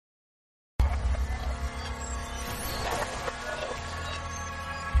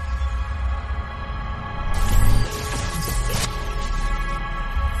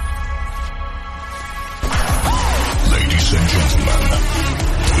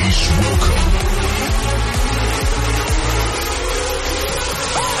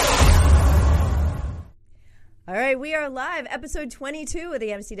All right, we are live, episode 22 of the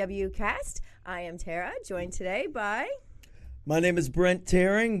MCW cast. I am Tara, joined today by... My name is Brent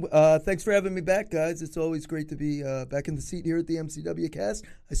Taring. Thanks for having me back, guys. It's always great to be back in the seat here at the MCW cast.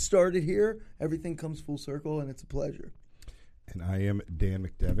 I started here. Everything comes full circle, and it's a pleasure. And I am Dan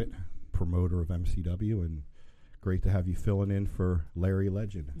McDevitt, promoter of MCW, and great to have you filling in for Larry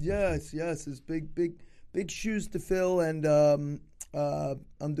Legend. Yes. It's big shoes to fill, and I'm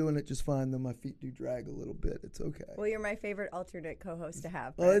doing it just fine, though my feet do drag a little bit. It's okay. Well, you're my favorite alternate co-host to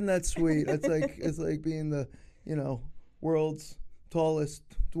have. Oh, isn't that sweet? It's like being the, world's tallest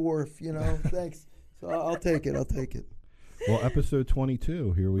dwarf, Thanks. So I'll take it. Well, episode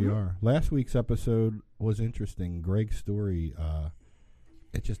 22, here we are. Last week's episode was interesting. Greg's story,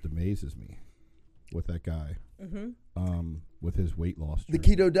 it just amazes me with that guy, with his weight loss. The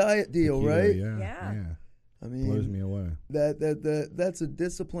keto diet deal, right? Yeah. I mean, blows me away. That's a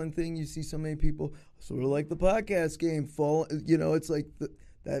discipline thing. You see so many people, sort of like the podcast game, fall. It's like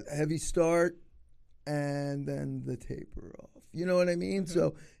that heavy start and then the taper off. You know what I mean? Mm-hmm.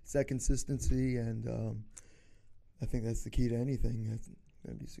 So it's that consistency, and I think that's the key to anything that's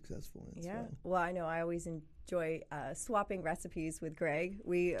going to be successful in. Yeah. So. Well, I know I always enjoy swapping recipes with Greg.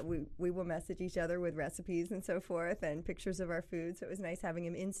 We will message each other with recipes and so forth and pictures of our food. So it was nice having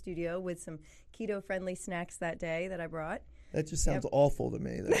him in studio with some keto-friendly snacks that day that I brought. That just sounds awful to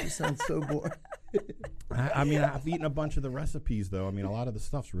me. That just sounds so boring. I mean, I've eaten a bunch of the recipes, though. I mean, a lot of the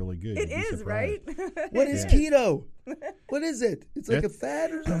stuff's really good. It is, right? What is keto? What is it? It's like a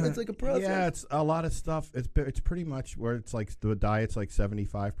fad or something? It's like a process? Yeah, it's a lot of stuff. It's pretty much where it's like the diet's like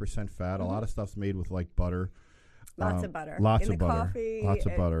 75% fat. A lot of stuff's made with like butter. Lots of butter. Lots in of the butter. Coffee, lots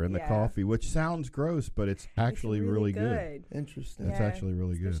of butter in the coffee, which sounds gross, but it's actually really good. Interesting. It's actually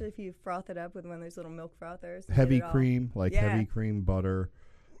really good. Especially if you froth it up with one of those little milk frothers. Heavy cream, heavy cream butter.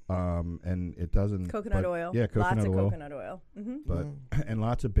 And it doesn't... Coconut oil. Yeah, lots of coconut oil. Mm-hmm. But and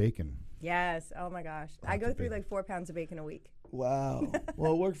lots of bacon. Yes. Oh, my gosh. I go through like 4 pounds of bacon a week. Wow.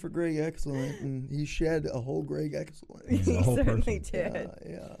 Well, it worked for Greg Excellent, and he shed a whole Greg Excellent. He certainly did.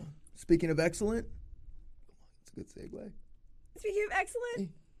 Yeah. Speaking of excellent, it's a good segue. Speaking of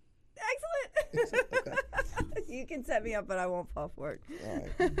excellent, excellent. You can set me up, but I won't fall for it. All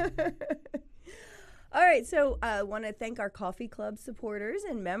right. All right, so I want to thank our Coffee Club supporters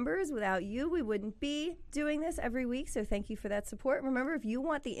and members. Without you, we wouldn't be doing this every week, so thank you for that support. Remember, if you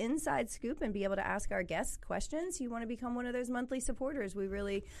want the inside scoop and be able to ask our guests questions, you want to become one of those monthly supporters. We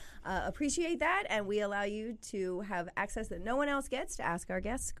really appreciate that, and we allow you to have access that no one else gets to ask our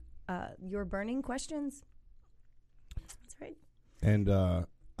guests your burning questions. That's right. And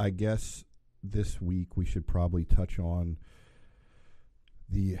I guess this week we should probably touch on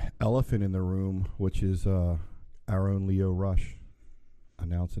the elephant in the room, which is our own Lio Rush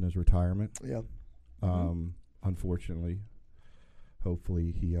announcing his retirement. Yeah. Unfortunately,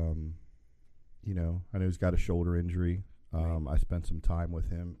 hopefully he, I know he's got a shoulder injury. I spent some time with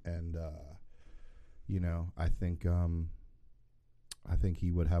him, and I think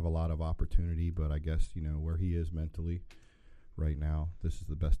he would have a lot of opportunity, but I guess where he is mentally right now, this is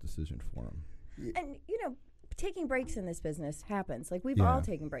the best decision for him. Yeah. And taking breaks in this business happens. Like, we've all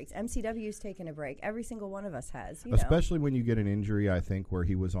taken breaks. MCW's taken a break. Every single one of us has. Especially when you get an injury, I think, where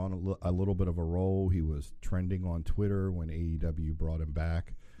he was on a little bit of a roll. He was trending on Twitter when AEW brought him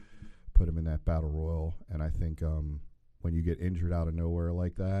back, put him in that battle royal. And I think when you get injured out of nowhere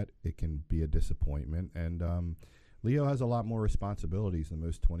like that, it can be a disappointment. And Lio has a lot more responsibilities than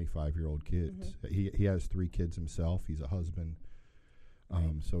most 25-year-old kids. Mm-hmm. He has 3 kids himself. He's a husband.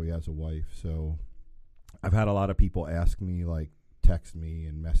 So he has a wife. So I've had a lot of people ask me, like, text me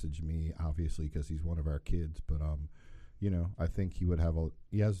and message me, obviously, because he's one of our kids. But, I think he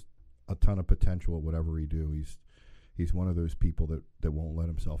has a ton of potential at whatever he do. He's one of those people that won't let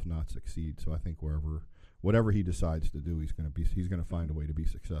himself not succeed. So I think whatever he decides to do, he's going to find a way to be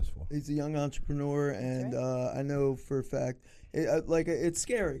successful. He's a young entrepreneur, and I know for a fact, it's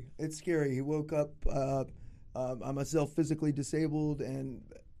scary. It's scary. He woke up, I'm myself physically disabled, and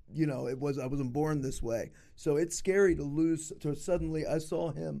I wasn't born this way. So it's scary to suddenly, I saw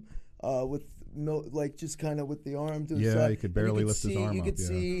him with just kind of with the arm to the side. He could barely lift his arm up. You could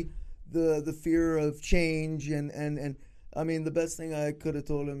see the fear of change, and I mean, the best thing I could have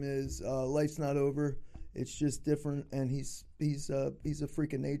told him is life's not over. It's just different, and he's a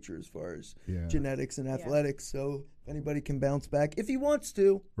freak of nature as far as genetics and athletics. So if anybody can bounce back, if he wants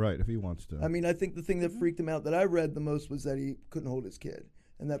to. Right, if he wants to. I mean, I think the thing that freaked him out that I read the most was that he couldn't hold his kid.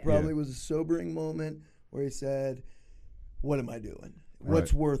 And that probably was a sobering moment where he said, what am I doing?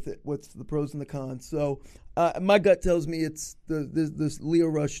 What's worth it? What's the pros and the cons? So my gut tells me it's this Lio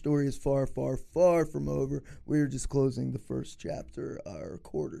Rush story is far, far, far from over. We're just closing the first chapter, or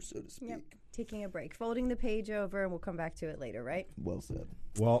quarter, so to speak. Yep. Taking a break, folding the page over, and we'll come back to it later, right? Well said.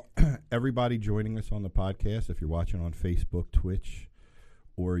 Well, everybody joining us on the podcast, if you're watching on Facebook, Twitch,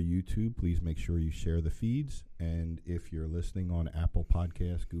 or YouTube, please make sure you share the feeds. And if you're listening on Apple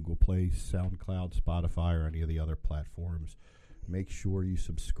Podcasts, Google Play, SoundCloud, Spotify, or any of the other platforms, make sure you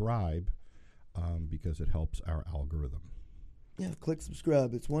subscribe because it helps our algorithm. Yeah, click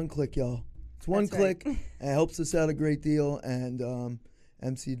subscribe. It's one click, y'all. It's one That's click. right. And it helps us out a great deal. And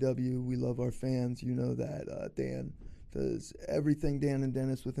MCW, we love our fans. You know that. Dan does everything, Dan and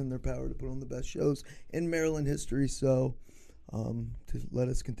Dennis, within their power to put on the best shows in Maryland history. So to let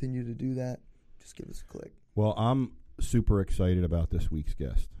us continue to do that, just give us a click. Well, I'm super excited about this week's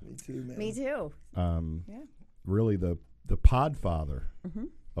guest. Me too, man. Me too. Really the podfather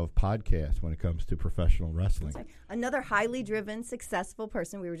of podcasts when it comes to professional wrestling. That's right. Another highly driven, successful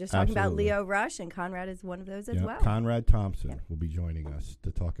person. We were just talking about Absolutely. Lio Rush, and Conrad is one of those as Yeah, well. Conrad Thompson will be joining us to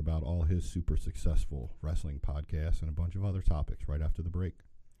talk about all his super successful wrestling podcasts and a bunch of other topics right after the break.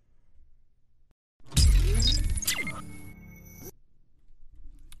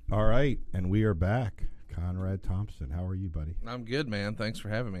 All right, and we are back. Conrad Thompson, how are you, buddy? I'm good, man. Thanks for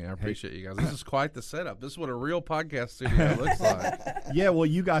having me. I appreciate you guys. This is quite the setup. This is what a real podcast studio looks like. Yeah, well,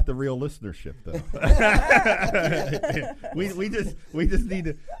 you got the real listenership, though.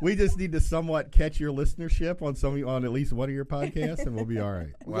 we just need to somewhat catch your listenership on at least one of your podcasts, and we'll be all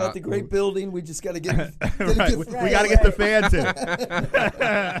right. We got the great building. We just got to get Right. We got to get the fans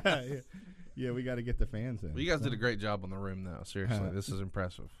in. Yeah, we got to get the fans in. Well, you guys did a great job on the room, though. Seriously, this is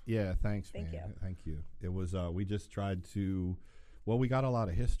impressive. Yeah, thanks, Thank man. you. Thank you. It was we just tried to, well, we got a lot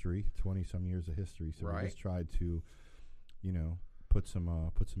of history, 20-some years of history, so we just tried to, put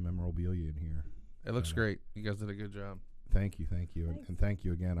some memorabilia in here. It looks great. You guys did a good job. Thank you, and thank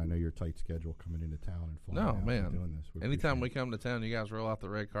you again. I know your tight schedule coming into town and flying out and doing this. Anytime we come to town, you guys roll out the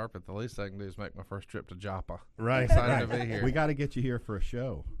red carpet. The least I can do is make my first trip to Joppa. Right, Excited to be here. We got to get you here for a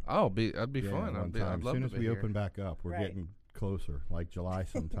show. Oh, that'd be fun. I'd I'd love as soon to as be we here. open back up, we're getting closer. Like July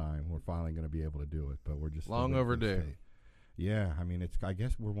sometime, we're finally going to be able to do it. But we're just Long still waiting for the overdue. state. Yeah, I mean, I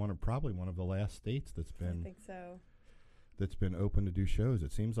guess we're probably one of the last states that's I been think so. open to do shows.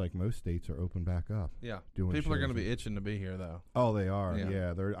 It seems like most states are open back up. Yeah, doing people are going to shows. be itching to be here, though. Oh, they are. Yeah.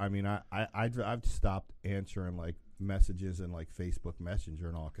 Yeah, they're. I mean, I've stopped answering like messages and like Facebook Messenger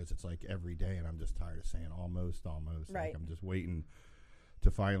and all because it's like every day, and I'm just tired of saying almost. Right. Like I'm just waiting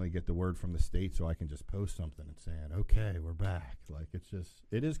to finally get the word from the state so I can just post something and saying, okay, we're back. Like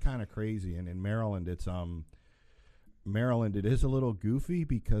it is kind of crazy. And in Maryland, it is a little goofy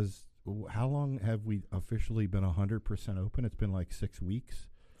because how long have we officially been 100% open? It's been like 6 weeks.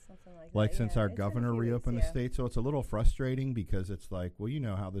 Something like Like that. since Yeah, our it's been a governor few reopened weeks, the state, so it's a little frustrating because it's like, well, you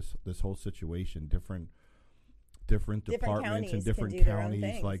know how this whole situation, different departments counties and can different do their own counties.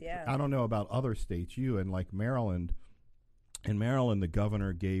 things, Like yeah. I don't know about other states, and like Maryland. In Maryland, the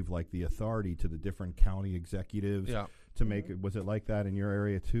governor gave like the authority to the different county executives Yeah. to make it. Was it like that in your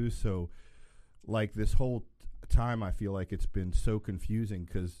area too? So, like this whole time, I feel like it's been so confusing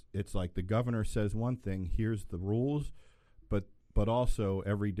because it's like the governor says one thing, here's the rules, but also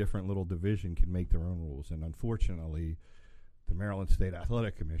every different little division can make their own rules. And unfortunately, the Maryland State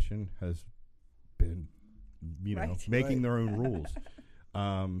Athletic Commission has been, making their own rules.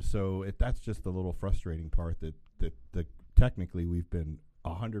 So that's just the little frustrating part that technically we've been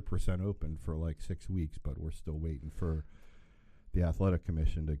 100% open for like 6 weeks, but we're still waiting for the athletic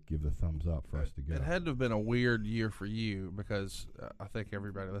commission to give the thumbs up for us to go. It had to have been a weird year for you because I think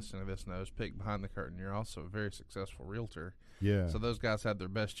everybody listening to this knows, peek behind the curtain, you're also a very successful realtor. Yeah. So those guys had their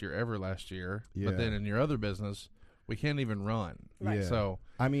best year ever last year. Yeah. But then in your other business, we can't even run. Right. Yeah. So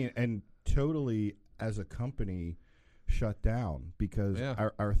I mean, and totally as a company shut down because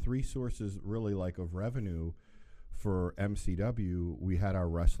our three sources really like of revenue for MCW, we had our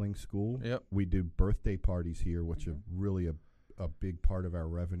wrestling school. Yep. We do birthday parties here, which are really a big part of our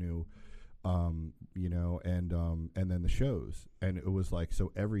revenue, and then the shows. And it was like,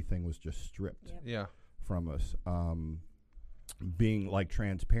 so everything was just stripped from us. Being like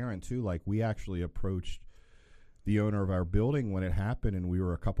transparent too, like we actually approached the owner of our building when it happened, and we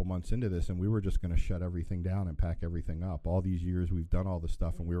were a couple months into this, and we were just going to shut everything down and pack everything up. All these years we've done all the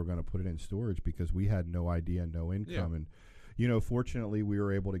stuff, and we were going to put it in storage because we had no idea, no income. And fortunately we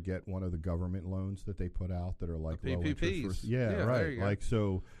were able to get one of the government loans that they put out that are like the low interest. PPPs. Right. Like,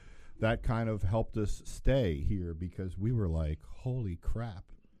 so that kind of helped us stay here because we were like, holy crap.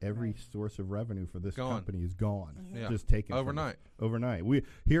 every source of revenue for this Gone. company is gone. Yeah. Just taken from Overnight. us. Overnight. We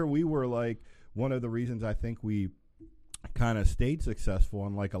were like, one of the reasons I think we kind of stayed successful,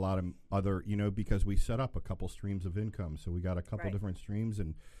 unlike a lot of other, because we set up a couple streams of income. So we got a couple Right. different streams,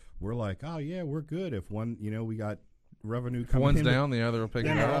 and we're like, oh yeah, we're good. If one, we got revenue If coming one's in, down, the other will pick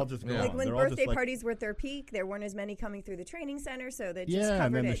then it they're up. all just Yeah. gone. Like when They're all just birthday like- parties were at their peak, there weren't as many coming through the training center, so they just yeah, covered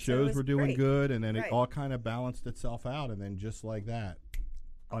and then it. the So it shows was were doing great. good, and then Right. it all kind of balanced itself out, and then just like that,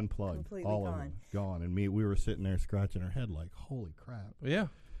 unplugged, Completely all of gone. them gone. And we were sitting there scratching our head like, holy crap. Yeah.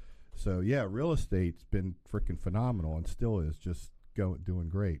 So yeah, real estate's been freaking phenomenal, and still is just doing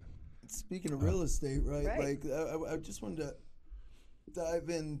great. Speaking of real estate, right? Right. Like, I just wanted to dive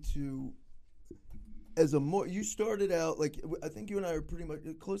into you started out like I think you and I are pretty much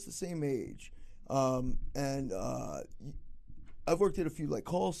close to the same age, and I've worked at a few like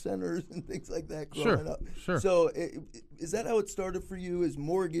call centers and things like that growing up. Sure. So is that how it started for you? Is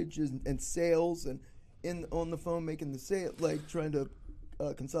mortgages and sales and on the phone making the sale, like trying to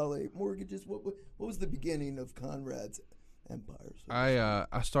consolidate mortgages? What was the beginning of Conrad's empire? So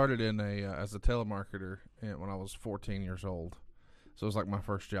I started as a telemarketer when I was 14 years old. So it was like my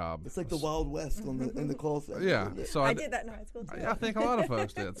first job. it's like the Wild West in the call center. Yeah. isn't it? So I did that in high school too. I think a lot of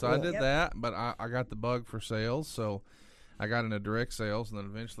folks did. So I did Yep. that, but I got the bug for sales. So I got into direct sales and then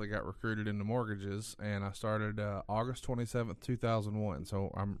eventually got recruited into mortgages. And I started August 27th, 2001.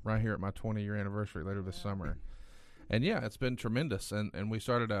 So I'm right here at my 20-year anniversary later this summer. And yeah, it's been tremendous. And we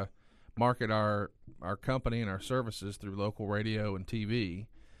started to market our company and our services through local radio and TV,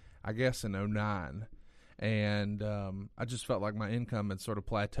 I guess in 2009. And I just felt like my income had sort of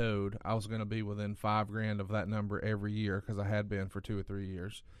plateaued. I was going to be within $5,000 of that number every year because I had been for 2 or 3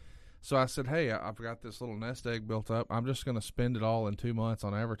 years. So I said, hey, I've got this little nest egg built up. I'm just going to spend it all in 2 months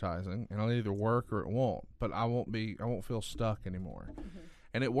on advertising, and I'll either work or it won't. But I won't feel stuck anymore. Mm-hmm.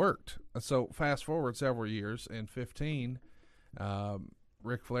 And it worked. So fast forward several years, in 2015,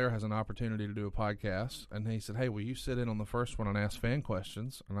 Ric Flair has an opportunity to do a podcast, and he said, hey, will you sit in on the first one and ask fan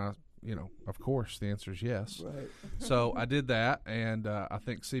questions? And I, of course, the answer is yes. Right. So I did that, and I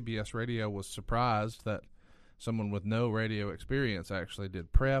think CBS Radio was surprised that someone with no radio experience actually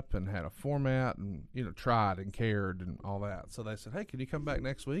did prep and had a format and, tried and cared and all that. So they said, hey, can you come back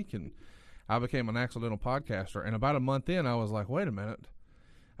next week? And I became an accidental podcaster. And about a month in, I was like, wait a minute.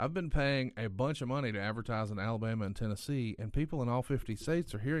 I've been paying a bunch of money to advertise in Alabama and Tennessee, and people in all 50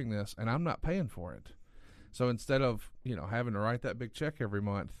 states are hearing this, and I'm not paying for it. So instead of, having to write that big check every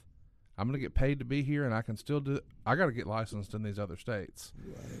month, I'm going to get paid to be here, and I can still do it. I got to get licensed in these other states.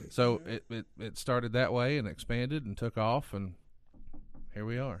 Right. So it started that way and expanded and took off, and here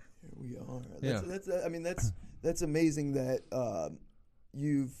we are. Here we are. Yeah. That's amazing that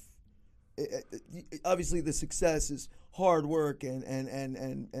you've obviously the success is hard work and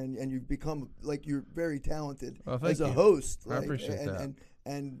you've become like you're very talented as a host. I appreciate that.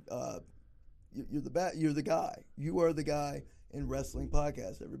 And you're the guy. You are the guy in wrestling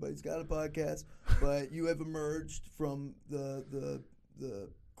podcasts. Everybody's got a podcast, but you have emerged from the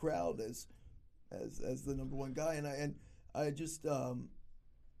crowd as the number one guy. And I just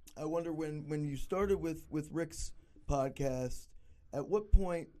I wonder when you started with Rick's podcast, at what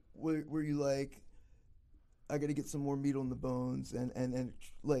point were you like, I got to get some more meat on the bones, and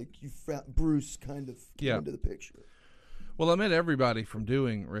like you found Bruce kind of came into the picture? Well, I met everybody from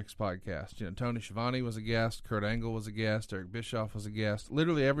doing Rick's podcast. Tony Schiavone was a guest, Kurt Angle was a guest, Eric Bischoff was a guest.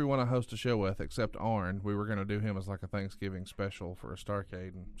 Literally everyone I host a show with, except Arn. We were going to do him as like a Thanksgiving special for a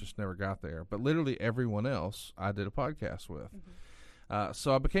Starcade and just never got there. But literally everyone else I did a podcast with. Mm-hmm.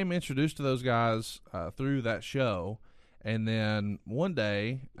 So I became introduced to those guys through that show. And then one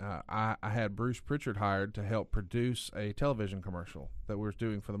day I had Bruce Pritchard hired to help produce a television commercial that we were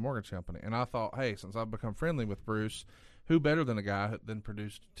doing for the mortgage company. And I thought, hey, since I've become friendly with Bruce, who better than a guy who then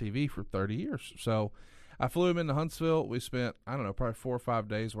produced TV for 30 years? So I flew him into Huntsville. We spent, probably 4 or 5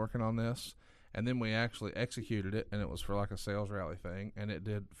 days working on this. And then we actually executed it, and it was for like a sales rally thing. And it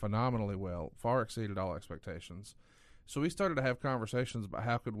did phenomenally well, far exceeded all expectations. So we started to have conversations about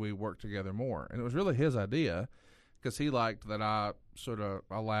how could we work together more. And it was really his idea, because he liked that I sort of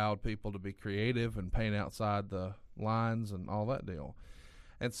allowed people to be creative and paint outside the lines and all that deal.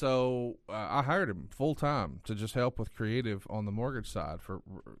 And so I hired him full-time to just help with creative on the mortgage side for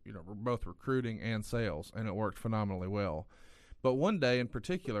both recruiting and sales, and it worked phenomenally well. But one day in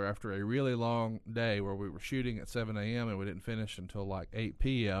particular, after a really long day where we were shooting at 7 a.m. and we didn't finish until like 8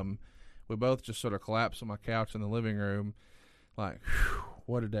 p.m., we both just sort of collapsed on my couch in the living room like, whew,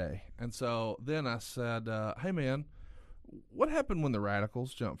 what a day. And so then I said, hey, man, what happened when the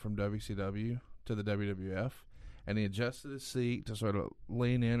Radicals jumped from WCW to the WWF? And he adjusted his seat to sort of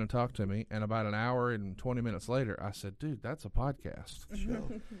lean in and talk to me. And about an hour and 20 minutes later, I said, dude, that's a podcast.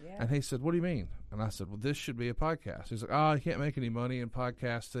 Yeah. And he said, what do you mean? And I said, well, this should be a podcast. He's like, oh, you can't make any money in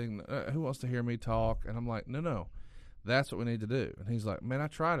podcasting. Who wants to hear me talk? And I'm like, no, that's what we need to do. And he's like, man, I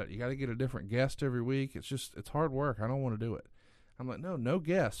tried it. You got to get a different guest every week. It's hard work. I don't want to do it. I'm like, no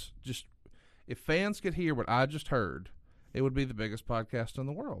guests. Just if fans could hear what I just heard, it would be the biggest podcast in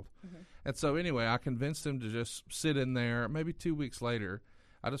the world. Mm-hmm. And so anyway, I convinced him to just sit in there. Maybe 2 weeks later,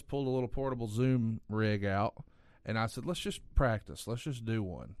 I just pulled a little portable Zoom rig out, and I said, let's just practice. Let's just do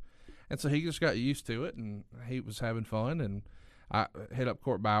one. And so he just got used to it, and he was having fun. And I hit up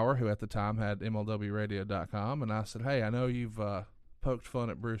Court Bauer, who at the time had MLWradio.com, and I said, hey, I know you've poked fun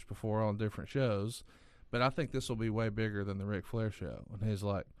at Bruce before on different shows, but I think this will be way bigger than the Ric Flair show. And he's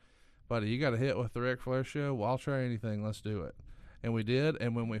like, buddy, you got a hit with the Ric Flair show? Well, I'll try anything. Let's do it. And we did.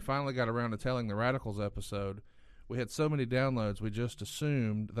 And when we finally got around to telling the Radicals episode, we had so many downloads, we just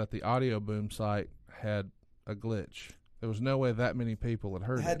assumed that the Audio Boom site had a glitch. There was no way that many people had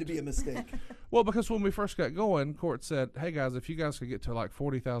heard it. It had to be a mistake. Well, because when we first got going, Court said, hey, guys, if you guys could get to like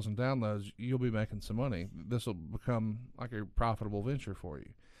 40,000 downloads, you'll be making some money. This will become like a profitable venture for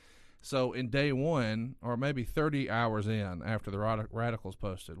you. So in day one, or maybe 30 hours in after the Radicals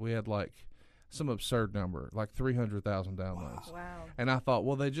posted, we had like some absurd number, like 300,000 downloads. Wow. And I thought,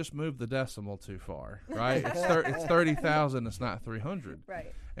 well, they just moved the decimal too far, right? It's 30,000, it's not 300.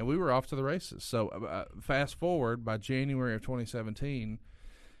 Right. And we were off to the races. So fast forward, by January of 2017,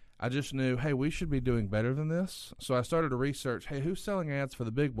 I just knew, hey, we should be doing better than this. So I started to research, hey, who's selling ads for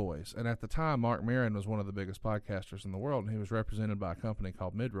the big boys? And at the time, Mark Maron was one of the biggest podcasters in the world, and he was represented by a company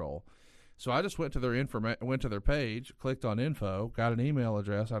called Midroll. So I just went to their page, clicked on info, got an email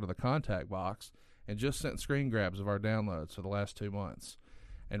address out of the contact box, and just sent screen grabs of our downloads for the last 2 months,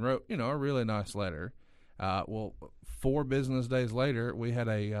 and wrote, a really nice letter. Well, 4 business days later, we had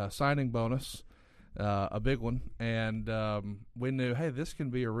a signing bonus. A big one, and we knew, hey, this can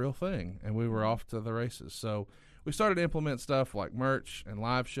be a real thing, and we were off to the races. So we started to implement stuff like merch and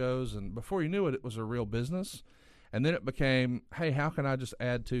live shows, and before you knew it, it was a real business. And then it became, hey, how can I just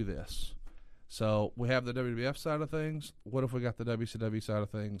add to this? So we have the WWF side of things. What if we got the WCW side of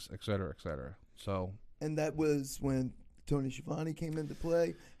things, et cetera, et cetera? So, and that was when Tony Schiavone came into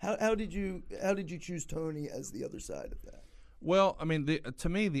play. How did you choose Tony as the other side of that? Well, I mean, to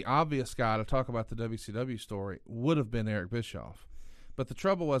me, the obvious guy to talk about the WCW story would have been Eric Bischoff. But the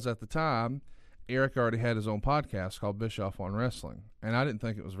trouble was, at the time, Eric already had his own podcast called Bischoff on Wrestling, and I didn't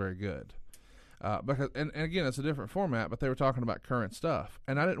think it was very good. Because again, it's a different format, but they were talking about current stuff.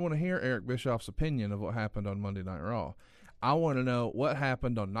 And I didn't want to hear Eric Bischoff's opinion of what happened on Monday Night Raw. I want to know what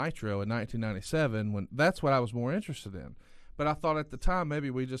happened on Nitro in 1997, when that's what I was more interested in. But I thought at the time maybe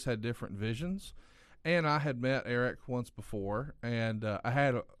we just had different visions. And I had met Eric once before, and I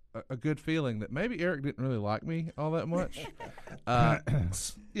had a good feeling that maybe Eric didn't really like me all that much.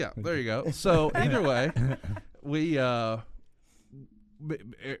 Yeah, there you go. So either way, we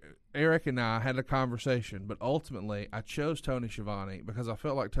Eric and I had a conversation, but ultimately I chose Tony Schiavone because I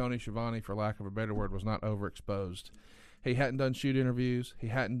felt like Tony Schiavone, for lack of a better word, was not overexposed. He hadn't done shoot interviews. He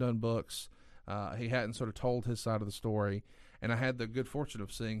hadn't done books. He hadn't sort of told his side of the story. And I had the good fortune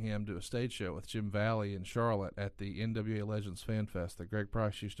of seeing him do a stage show with Jim Valley in Charlotte at the NWA Legends Fan Fest that Greg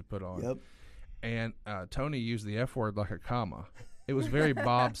Price used to put on. Yep. And Tony used the F word like a comma. It was very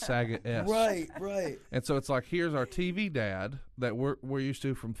Bob Saget-esque. Right. And so it's like, here's our TV dad that we're used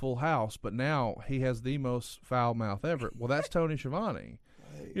to from Full House, but now he has the most foul mouth ever. Well, that's Tony Schiavone.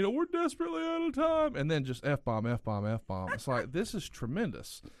 Right. We're desperately out of time. And then just F-bomb, F-bomb, F-bomb. It's like, this is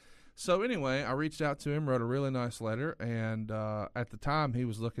tremendous. So anyway, I reached out to him, wrote a really nice letter, and at the time he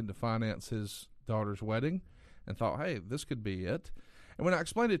was looking to finance his daughter's wedding and thought, hey, this could be it. And when I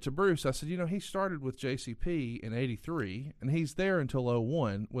explained it to Bruce, I said, he started with JCP in 83, and he's there until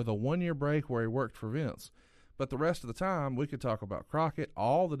 01 with a 1-year break where he worked for Vince. But the rest of the time, we could talk about Crockett,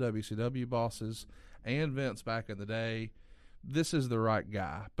 all the WCW bosses, and Vince back in the day. This is the right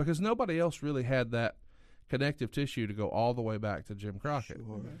guy, because nobody else really had that connective tissue to go all the way back to Jim Crockett.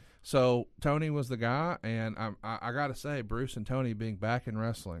 Sure. So Tony was the guy, and I got to say, Bruce and Tony being back in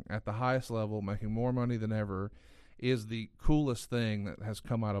wrestling at the highest level, making more money than ever, is the coolest thing that has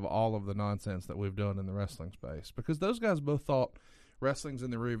come out of all of the nonsense that we've done in the wrestling space. Because those guys both thought wrestling's in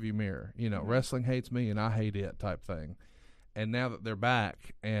the rearview mirror. Wrestling hates me and I hate it type thing. And now that they're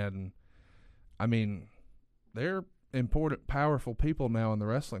back, and I mean, they're important, powerful people now in the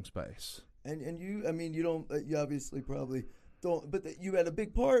wrestling space. And you, I mean, you don't, you obviously probably you had a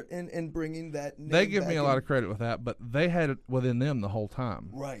big part in bringing that name They give back me a in. lot of credit with that, but they had it within them the whole time.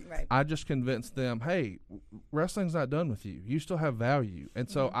 Right. I just convinced them, hey, wrestling's not done with you. You still have value. And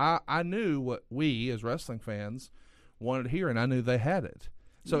so I knew what we as wrestling fans wanted to hear, and I knew they had it.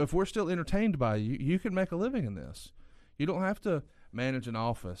 So if we're still entertained by you, you can make a living in this. You don't have to manage an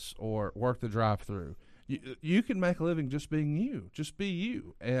office or work the drive-through. You can make a living just being you. Just be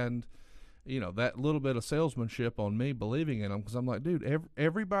you. And, that little bit of salesmanship on me believing in them, because I'm like, dude,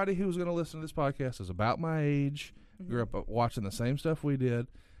 everybody who's going to listen to this podcast is about my age, grew up watching the same stuff we did,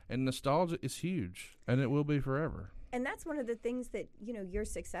 and nostalgia is huge, and it will be forever. And that's one of the things that, your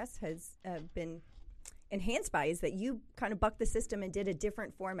success has been enhanced by, is that you kind of bucked the system and did a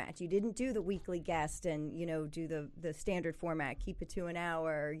different format. You didn't do the weekly guest and, do the standard format, keep it to an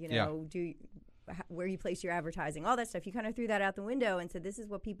hour, do where you place your advertising, all that stuff. You kind of threw that out the window and said, this is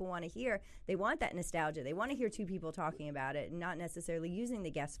what people want to hear. They want that nostalgia. They want to hear two people talking about it and not necessarily using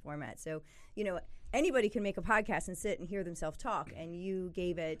the guest format. So, anybody can make a podcast and sit and hear themselves talk, and you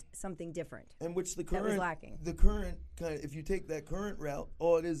gave it something different. And which that was lacking. The current kind of, if you take that current route,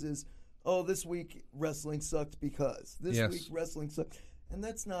 all it is, oh, this week wrestling sucked because. This week wrestling sucked. And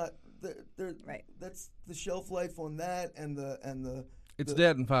that's not, right. That's the shelf life on that and the It's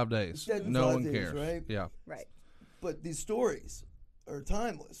dead in 5 days. It's dead in no 5 one days, cares. right? Yeah. Right. But these stories are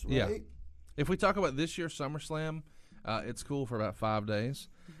timeless, right? Yeah. If we talk about this year's SummerSlam, it's cool for about 5 days.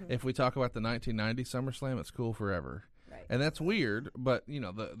 Mm-hmm. If we talk about the 1990 SummerSlam, it's cool forever. Right. And that's weird, but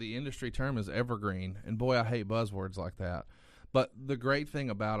the industry term is evergreen, and boy, I hate buzzwords like that. But the great thing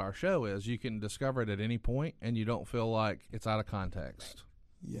about our show is you can discover it at any point, and you don't feel like it's out of context.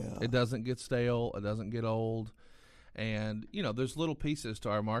 Yeah. It doesn't get stale. It doesn't get old. And, there's little pieces to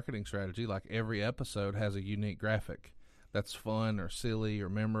our marketing strategy, like every episode has a unique graphic that's fun or silly or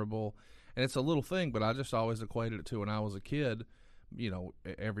memorable. And it's a little thing, but I just always equated it to when I was a kid,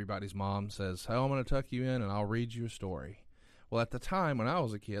 everybody's mom says, hey, I'm going to tuck you in and I'll read you a story. Well, at the time when I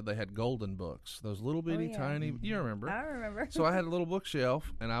was a kid, they had golden books, those little bitty tiny, you remember? I remember. So I had a little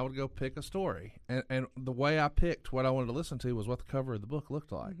bookshelf, and I would go pick a story. And the way I picked what I wanted to listen to was what the cover of the book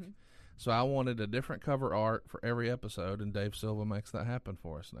looked like. Mm-hmm. So I wanted a different cover art for every episode, and Dave Silva makes that happen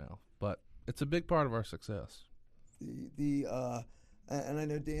for us now. But it's a big part of our success. And I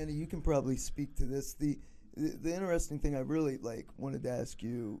know, Danny, you can probably speak to this. The interesting thing I really wanted to ask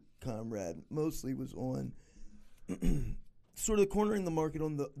you, comrade, mostly was on sort of cornering the market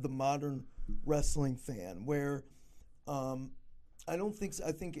on the modern wrestling fan, where I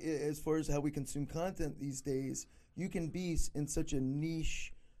think as far as how we consume content these days, you can be in such a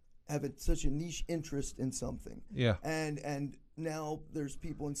niche, have such a niche interest in something. Yeah. And now there's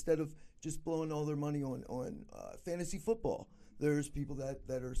people, instead of just blowing all their money on fantasy football, there's people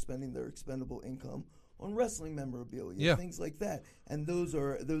that are spending their expendable income on wrestling memorabilia, things like that. And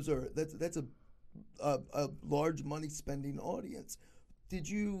that's a large money spending audience. Do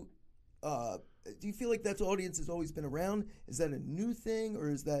you feel like that audience has always been around? Is that a new thing, or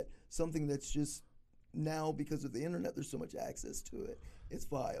is that something that's just now, because of the internet, there's so much access to it, it's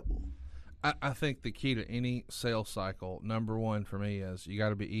viable? I think the key to any sales cycle, number one for me, is you got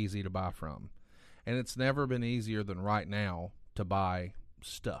to be easy to buy from. And it's never been easier than right now to buy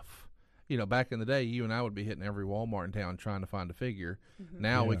stuff. Back in the day, you and I would be hitting every Walmart in town trying to find a figure. Mm-hmm.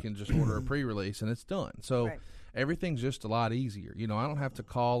 Now we can just order a pre-release and it's done. So everything's just a lot easier. I don't have to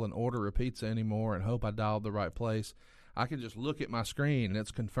call and order a pizza anymore and hope I dialed the right place. I can just look at my screen and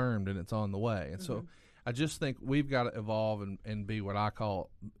it's confirmed and it's on the way. And so I just think we've got to evolve and be what I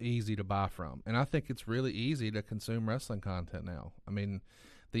call easy to buy from. And I think it's really easy to consume wrestling content now. I mean,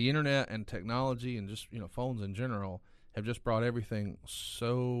 the internet and technology and just, phones in general have just brought everything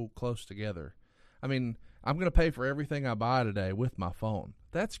so close together. I mean, I'm going to pay for everything I buy today with my phone.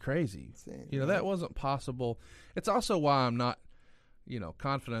 That's crazy. That wasn't possible. It's also why I'm not,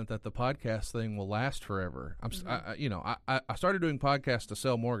 confident that the podcast thing will last forever. I started doing podcasts to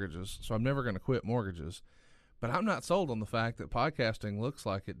sell mortgages, so I'm never going to quit mortgages. But I'm not sold on the fact that podcasting looks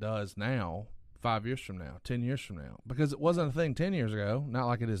like it does now, 5 years from now, 10 years from now, because it wasn't a thing 10 years ago, not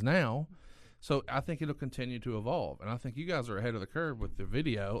like it is now. So I think it'll continue to evolve, and I think you guys are ahead of the curve with the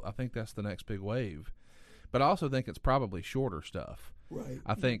video. I think that's the next big wave. But I also think it's probably shorter stuff. Right.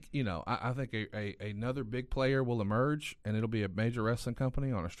 I think, I think another big player will emerge, and it'll be a major wrestling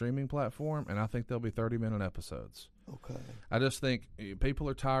company on a streaming platform, and I think there'll be 30-minute episodes. Okay. I just think people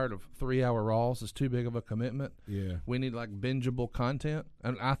are tired of 3-hour Raws. It's too big of a commitment. Yeah. We need, bingeable content.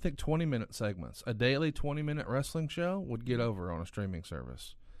 And I think 20-minute segments, a daily 20-minute wrestling show would get over on a streaming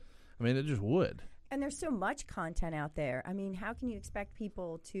service. I mean, it just would. And there's so much content out there. I mean, how can you expect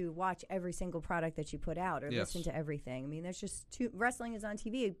people to watch every single product that you put out or Yes. listen to everything? I mean, there's just wrestling is on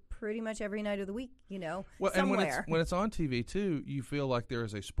TV pretty much every night of the week, Well, somewhere. and when it's on TV too, you feel like there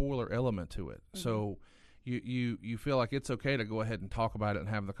is a spoiler element to it. So you feel like it's okay to go ahead and talk about it and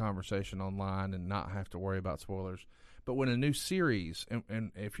have the conversation online and not have to worry about spoilers. But when a new series,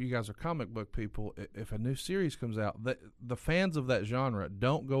 and if you guys are comic book people, if a new series comes out, the fans of that genre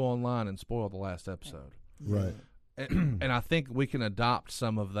don't go online and spoil the last episode. Right. And I think we can adopt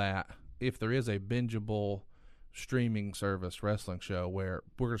some of that if there is a bingeable streaming service wrestling show where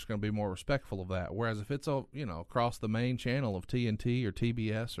we're just going to be more respectful of that. Whereas if it's across the main channel of TNT or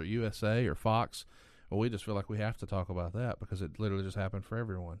TBS or USA or Fox, well, we just feel like we have to talk about that because it literally just happened for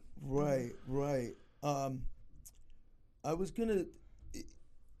everyone. Right. I was gonna,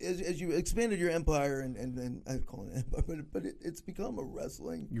 as you expanded your empire, and I call it empire, but it's become a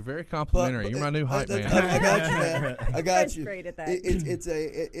wrestling. You're very complimentary. You're my new hype man. I got you, man. I got Fred's you. great at that.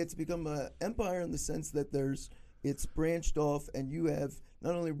 It's become an empire in the sense that it's branched off, and you have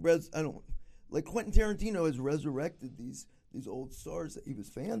not only like Quentin Tarantino has resurrected these old stars that he was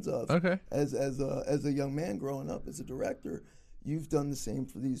fans of. Okay. As a young man growing up as a director, you've done the same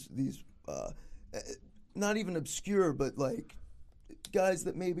for these not even obscure, but like guys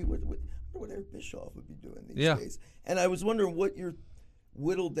that maybe what Eric Bischoff would be doing these days. And I was wondering what your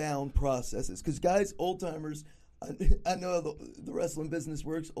whittled down process is, because guys, old timers, I know how the wrestling business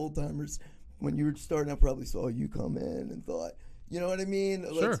works. Old timers, when you were starting out, probably saw you come in and thought, you know what I mean?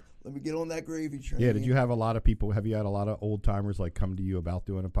 Sure. Let me get on that gravy train. Yeah. Did you have a lot of people? Have you had a lot of old timers like come to you about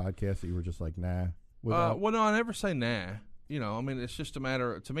doing a podcast that you were just like, nah? Well, no, I never say nah. I mean, it's just a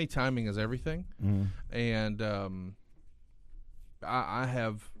matter. To me, timing is everything. And I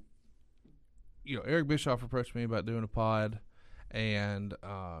have, Eric Bischoff approached me about doing a pod, and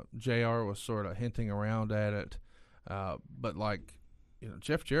JR was sort of hinting around at it. But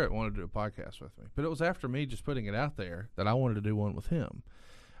Jeff Jarrett wanted to do a podcast with me, but it was after me just putting it out there that I wanted to do one with him.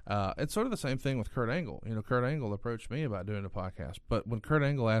 It's sort of the same thing with Kurt Angle. Kurt Angle approached me about doing a podcast, but when Kurt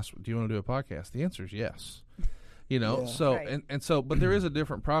Angle asked, "Do you want to do a podcast?" the answer is yes. So Right. and so, but there is a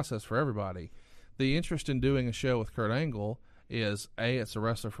different process for everybody. The interest in doing a show with Kurt Angle is A, it's a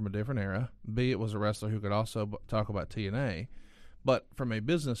wrestler from a different era. B, it was a wrestler who could also talk about TNA. But from a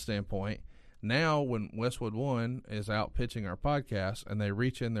business standpoint, now when Westwood One is out pitching our podcast and they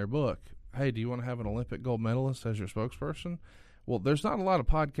reach in their book, hey, do you want to have an Olympic gold medalist as your spokesperson? Well, there's not a lot of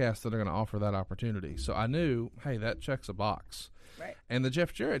podcasts that are going to offer that opportunity. So I knew, hey, that checks a box. Right. And the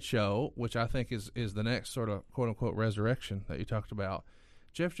Jeff Jarrett show, which I think is the next sort of quote-unquote resurrection that you talked about,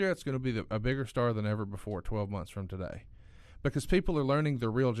 Jeff Jarrett's going to be a bigger star than ever before 12 months from today because people are learning the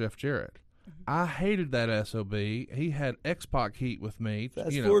real Jeff Jarrett. I hated that SOB. He had X-Pac heat with me.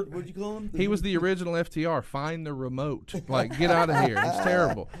 Fast forward, what'd you call him? He was the original FTR. Find the remote. Get out of here. It's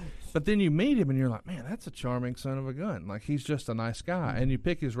terrible. But then you meet him and you're like, man, that's a charming son of a gun. He's just a nice guy. And you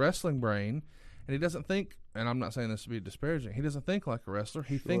pick his wrestling brain, and he doesn't think, and I'm not saying this to be disparaging, he doesn't think like a wrestler.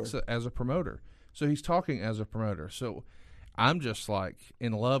 He thinks as a promoter. So he's talking as a promoter. So I'm just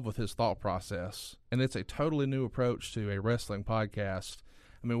in love with his thought process. And it's a totally new approach to a wrestling podcast.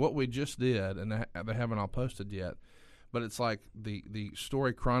 I mean, what we just did, and they haven't all posted yet, but it's like the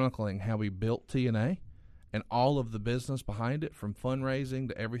story chronicling how we built TNA and all of the business behind it, from fundraising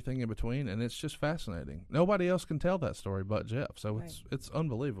to everything in between, and it's just fascinating. Nobody else can tell that story but Jeff, so it's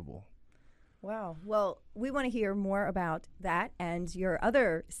unbelievable. Wow. Well, we want to hear more about that and your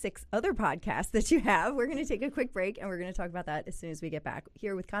 6 other podcasts that you have. We're going to take a quick break, and we're going to talk about that as soon as we get back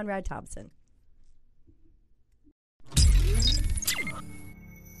here with Conrad Thompson.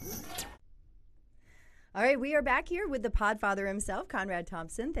 All right, we are back here with the Podfather himself, Conrad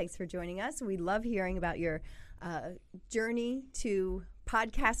Thompson. Thanks for joining us. We love hearing about your journey to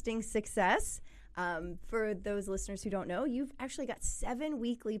podcasting success. For those listeners who don't know, you've actually got 7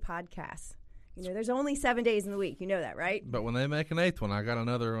 weekly podcasts. There's only 7 days in the week. You know that, right? But when they make an 8th one, I got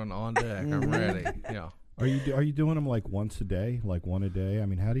another one on deck. I'm ready. Yeah. Are you doing them like once a day, like one a day? I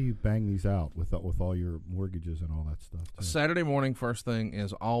mean, how do you bang these out with all your mortgages and all that stuff? Too? Saturday morning, first thing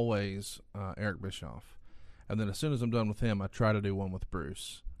is always Eric Bischoff. And then as soon as I'm done with him, I try to do one with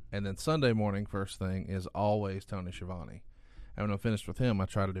Bruce. And then Sunday morning, first thing is always Tony Schiavone. And when I'm finished with him, I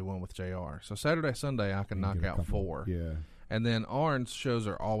try to do one with JR. So Saturday, Sunday, I can knock out 4. Yeah. And then Arn's shows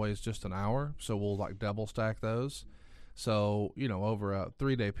are always just an hour, so we'll double stack those. So, over a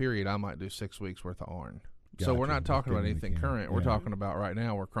 3-day period, I might do 6 weeks worth of Arn. Gotcha. So we're not talking about anything current. Yeah. We're talking about right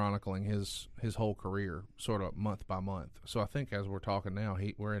now, we're chronicling his whole career sort of month by month. So I think as we're talking now,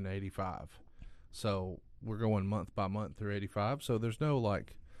 we're in 85. So we're going month by month through 85. So there's no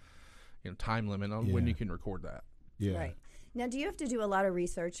time limit on when you can record that. Yeah. Right. Now, do you have to do a lot of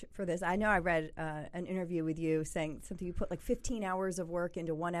research for this? I know I read an interview with you saying something, you put like 15 hours of work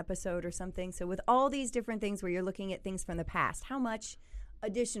into one episode or something. So with all these different things where you're looking at things from the past, how much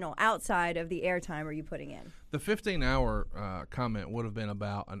additional outside of the airtime are you putting in? The 15-hour comment would have been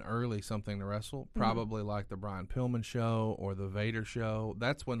about an early Something to Wrestle, probably like the Brian Pillman show or the Vader show.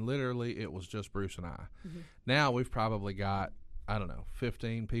 That's when literally it was just Bruce and I. Now we've probably got, I don't know,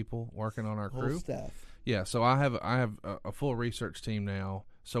 15 people working on our crew. Whole staff. Yeah, so I have a full research team now.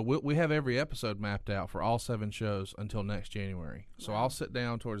 So we have every episode mapped out for all 7 shows until next January. So I'll sit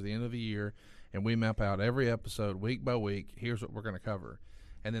down towards the end of the year, and we map out every episode week by week. Here's what we're going to cover.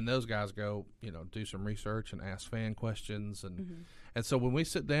 And then those guys go, do some research and ask fan questions. And so when we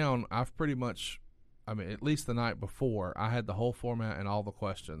sit down, I've pretty much, at least the night before, I had the whole format and all the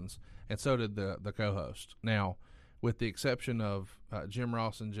questions, and so did the co-host. Now, with the exception of Jim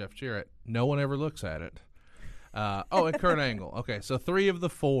Ross and Jeff Jarrett, no one ever looks at it. And Kurt Angle. Okay, so 3 of the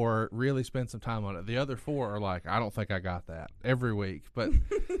 4 really spend some time on it. The other 4 are like, I don't think I got that every week. But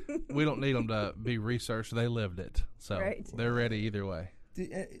we don't need them to be researched. They lived it. So they're ready either way.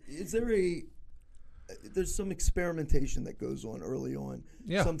 Is there there's some experimentation that goes on early on.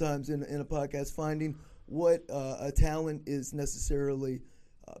 Yeah. Sometimes in a podcast, finding what a talent is necessarily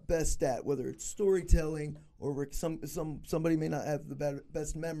best at, whether it's storytelling or somebody may not have the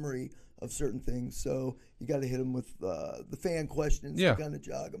best memory of certain things, so you got to hit them with the fan questions to kind of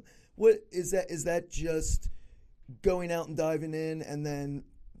jog them. What is that? Is that just going out and diving in and then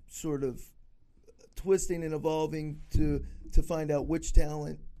sort of twisting and evolving to find out which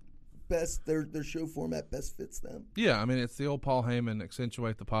talent best their show format best fits them? Yeah, it's the old Paul Heyman,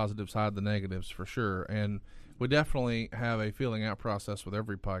 accentuate the positives, hide the negatives, for sure. And we definitely have a feeling out process with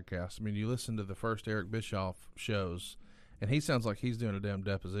every podcast. You listen to the first Eric Bischoff shows, and he sounds like he's doing a damn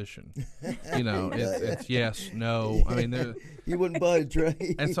deposition. It's yes, no. He wouldn't budge,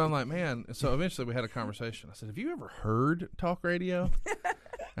 right? And so I'm like, man. So eventually we had a conversation. I said, have you ever heard talk radio?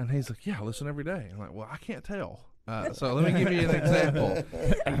 And he's like, yeah, I listen every day. I'm like, well, I can't tell. So let me give you an example.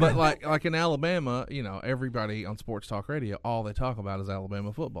 But like in Alabama, everybody on sports talk radio, all they talk about is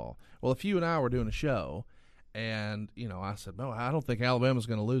Alabama football. Well, if you and I were doing a show, and I said, no, I don't think Alabama's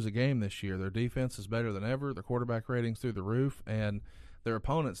going to lose a game this year. Their defense is better than ever. Their quarterback rating's through the roof, and their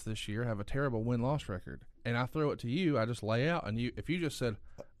opponents this year have a terrible win-loss record. And I throw it to you. I just lay out, and if you just said,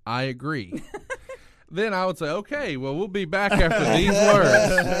 I agree. Then I would say, okay, well, we'll be back after these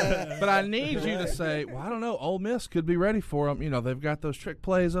words. But I need you to say, well, I don't know, Ole Miss could be ready for them. They've got those trick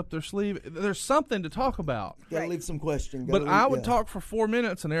plays up their sleeve. There's something to talk about. Got to leave some question. But I would talk for 4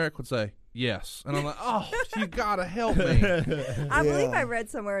 minutes, and Eric would say, yes. And I'm like, oh, you got to help me. I believe I read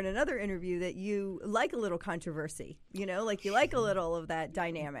somewhere in another interview that you like a little controversy, like you like a little of that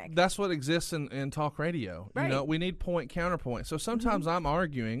dynamic. That's what exists in talk radio. Right. We need point, counterpoint. So sometimes I'm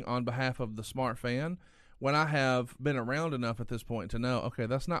arguing on behalf of the smart fan when I have been around enough at this point to know, okay,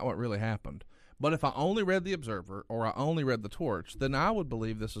 that's not what really happened. But if I only read the Observer or I only read the Torch, then I would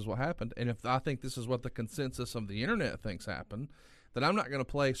believe this is what happened. And if I think this is what the consensus of the internet thinks happened, then I'm not going to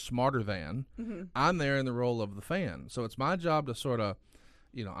play smarter than. I'm there in the role of the fan. So it's my job to sort of,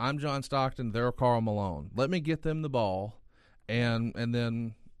 I'm John Stockton, they're Karl Malone. Let me get them the ball and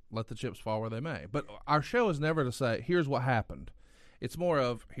then let the chips fall where they may. But our show is never to say, here's what happened. It's more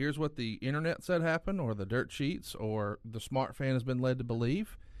of, here's what the internet said happened, or the dirt sheets, or the smart fan has been led to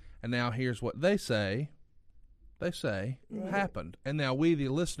believe, and now here's what they say happened. And now we, the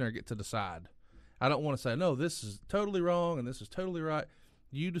listener, get to decide. I don't want to say, no, this is totally wrong and this is totally right.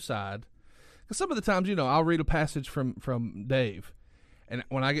 You decide. Because some of the times, I'll read a passage from Dave, and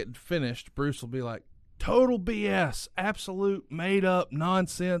when I get finished, Bruce will be like, total BS, absolute made-up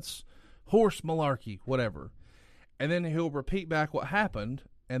nonsense, horse malarkey, whatever. And then he'll repeat back what happened,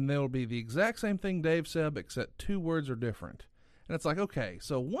 and there'll be the exact same thing Dave said, except 2 words are different. And it's like, okay,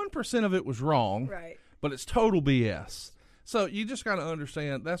 so 1% of it was wrong, right, but it's total BS. So you just got to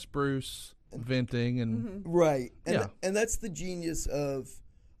understand that's Bruce venting and right, and that's the genius of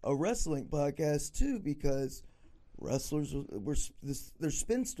a wrestling podcast too, because wrestlers they're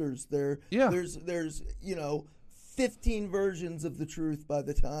spinsters. There's 15 versions of the truth by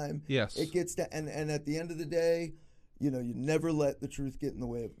the time it gets to, and at the end of the day, you never let the truth get in the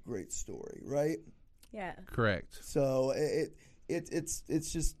way of a great story, right? Yeah, correct. So it's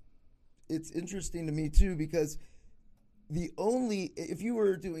interesting to me too, because if you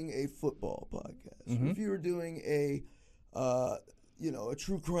were doing a football podcast, if you were doing a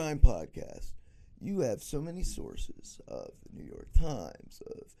true crime podcast, you have so many sources of the New York Times,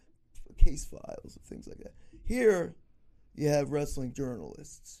 of case files, of things like that. Here, you have wrestling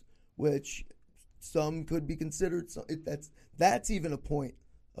journalists which some could be considered. That's even a point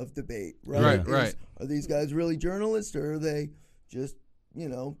of debate, right? Right. Are these guys really journalists, or are they just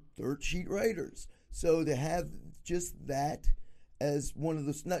dirt sheet writers? So to have just that as one of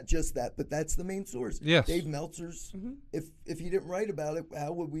the, not just that, but that's the main source. Yes. Dave Meltzer's. If he didn't write about it,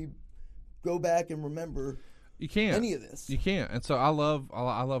 how would we go back and remember? You can't. Any of this. You can't. And so I love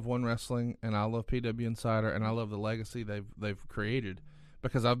One Wrestling, and I love PW Insider, and I love the legacy they've created,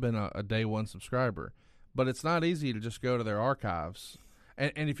 because I've been a day one subscriber. But it's not easy to just go to their archives.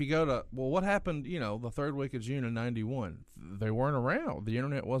 And if you go to, well, what happened, the third week of June of 91? They weren't around. The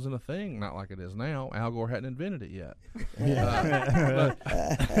internet wasn't a thing, not like it is now. Al Gore hadn't invented it yet.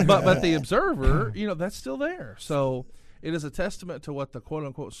 But the Observer, that's still there. So it is a testament to what the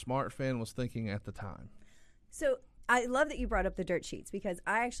quote-unquote smart fan was thinking at the time. So I love that you brought up the dirt sheets, because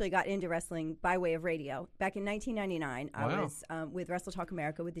I actually got into wrestling by way of radio. Back in 1999, Wow. I was with Wrestle Talk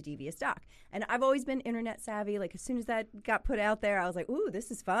America with the Devious Doc. And I've always been internet savvy. Like, as soon as that got put out there, I was like, ooh,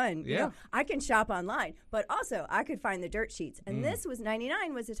 this is fun. Yeah. I can shop online. But also, I could find the dirt sheets. And this was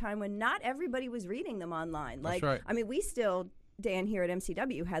 99 was a time when not everybody was reading them online. That's right. I mean, we still... Dan here at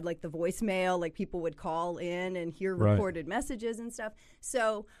MCW had like the voicemail, like people would call in and hear Right. recorded messages and stuff.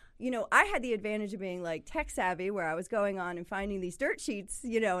 So, I had the advantage of being like tech savvy, where I was going on and finding these dirt sheets,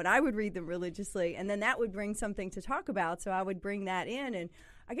 and I would read them religiously, and then that would bring something to talk about. So I would bring that in, and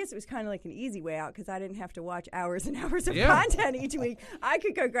I guess it was kind of like an easy way out, because I didn't have to watch hours and hours of content each week. I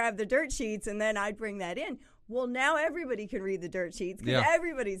could go grab the dirt sheets, and then I'd bring that in. Well, now everybody can read the dirt sheets, because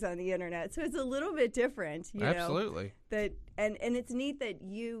everybody's on the internet. So it's a little bit different, Absolutely. And it's neat that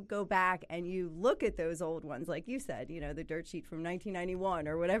you go back and you look at those old ones, like you said, the dirt sheet from 1991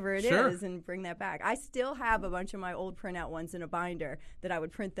 or whatever it is, and bring that back. I still have a bunch of my old printout ones in a binder that I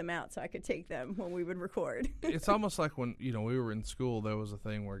would print them out so I could take them when we would record. It's almost like when, we were in school, there was a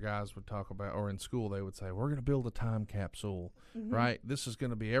thing where guys would talk about, or in school they would say, we're going to build a time capsule, right? This is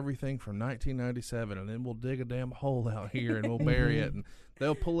going to be everything from 1997, and then we'll dig a damn hole out here and we'll bury it, and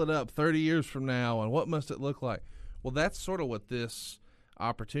they'll pull it up 30 years from now, and what must it look like? Well, that's sort of what this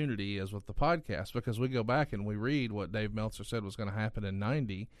opportunity is with the podcast, because we go back and we read what Dave Meltzer said was going to happen in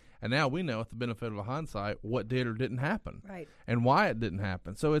 90, and now we know, with the benefit of a hindsight, what did or didn't happen, Right. and why it didn't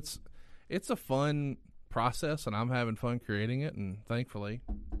happen. So it's a fun process, and I'm having fun creating it, and thankfully,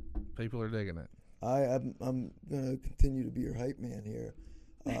 people are digging it. I'm going to continue to be your hype man here.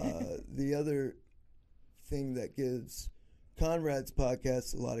 The other thing that gives Conrad's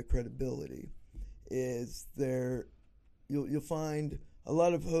podcast a lot of credibility is you'll find a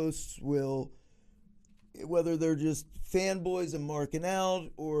lot of hosts will, whether they're just fanboys and marking out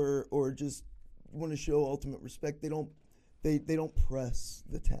or just want to show ultimate respect, they don't press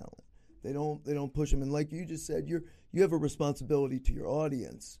the talent. They don't push them. And like you just said, you have a responsibility to your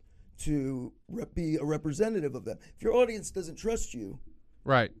audience to be a representative of them. If your audience doesn't trust you,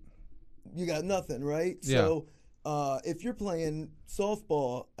 Right. you got nothing, right? Yeah. So if you're playing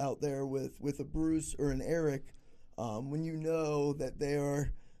softball out there with a Bruce or an Eric, when you know that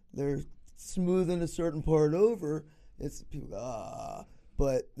they're smoothing a certain part over, it's people go,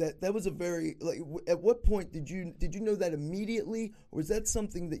 But that was a very, at what point did you know that immediately, or was that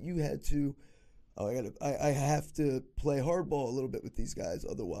something that you had to? I have to play hardball a little bit with these guys,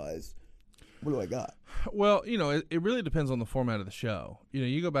 otherwise, what do I got? Well, it really depends on the format of the show.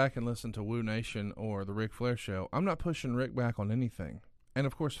 You go back and listen to Woo Nation or the Ric Flair show. I'm not pushing Rick back on anything. And,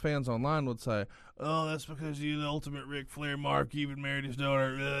 of course, fans online would say, oh, that's because you're the ultimate Ric Flair, Mark even married his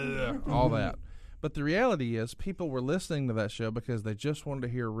daughter, all that. But the reality is people were listening to that show because they just wanted to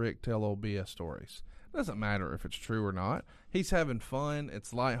hear Rick tell old BS stories. It doesn't matter if it's true or not. He's having fun.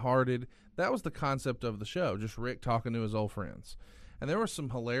 It's lighthearted. That was the concept of the show, just Rick talking to his old friends. And there were some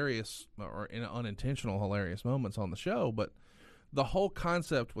hilarious or unintentional hilarious moments on the show, but the whole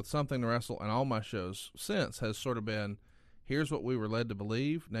concept with Something to Wrestle and all my shows since has sort of been, here's what we were led to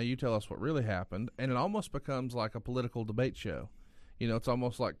believe. Now you tell us what really happened. And it almost becomes like a political debate show. It's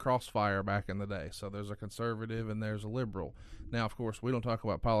almost like Crossfire back in the day. So there's a conservative and there's a liberal. Now, of course, we don't talk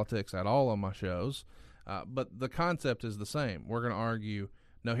about politics at all on my shows, but the concept is the same. We're going to argue,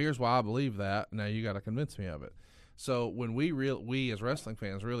 no, here's why I believe that. Now you got to convince me of it. So when we as wrestling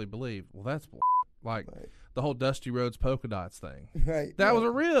fans really believe, well, that's like right. The whole Dusty Rhodes polka dots thing. Right. That was a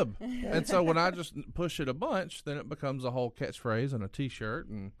rib. And so when I just push it a bunch, then it becomes a whole catchphrase and a T-shirt,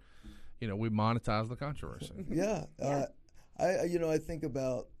 and we monetize the controversy. Yeah. I think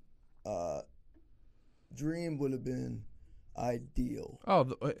about Dream would have been ideal. Oh,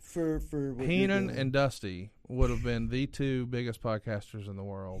 for Heenan and Dusty would have been the two biggest podcasters in the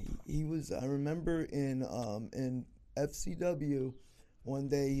world. He was. I remember in FCW, one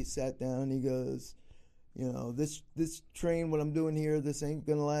day he sat down, he goes, this train, what I'm doing here, this ain't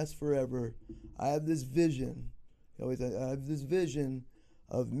going to last forever. I have this vision. He always said, I have this vision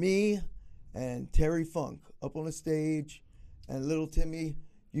of me and Terry Funk up on a stage, and little Timmy,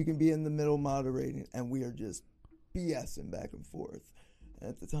 you can be in the middle moderating, and we are just BSing back and forth. And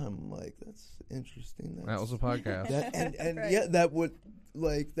at the time, I'm like, that's interesting. That was a podcast. And Right. yeah, that would,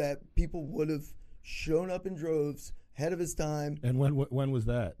 that people would have shown up in droves ahead of his time. And when was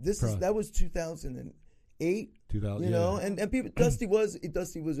that? That was 2008. 2000. And people, Dusty was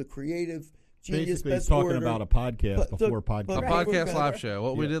a creative genius. Basically, best he's talking orator. about a podcast before podcast. A Right. podcast live show.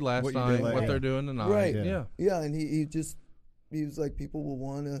 What we did last What you night, did what last- they're doing tonight. Right. Yeah. Yeah, and he was like, people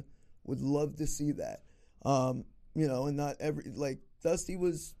would love to see that. And not every, Dusty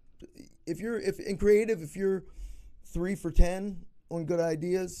was, if in creative, if you're 3 for 10 on good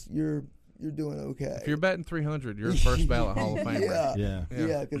ideas, you're doing okay. If you're batting 300, you're a first ballot Hall of Famer.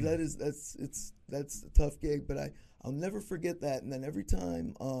 Yeah, because that's a tough gig. But I'll never forget that. And then every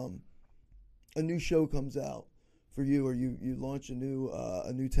time a new show comes out for you, or you launch a new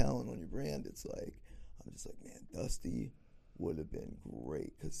talent on your brand, it's like, I'm just like, man, Dusty would have been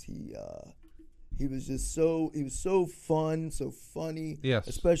great, because he was just he was so fun, so funny. Yes.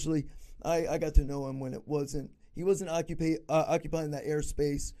 Especially, I got to know him when he wasn't occupying that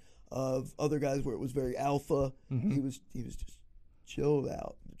airspace of other guys where it was very alpha. Mm-hmm. He was just chilled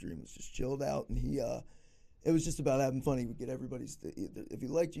out. The Dream was just chilled out, and it was just about having fun. He would get everybody's, if he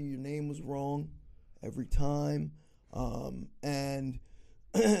liked you, your name was wrong every time, and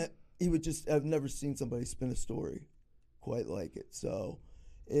he would just, I've never seen somebody spin a story quite like it. So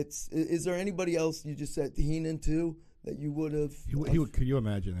is there anybody else, you just said Heenan too, that you would have? Could you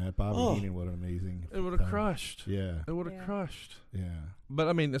imagine that? Bobby Heenan, what an amazing. It would have crushed. Yeah. It would have crushed. Yeah. But,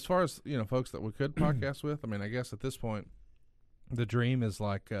 I mean, as far as, folks that we could podcast with, I mean, I guess at this point, the Dream is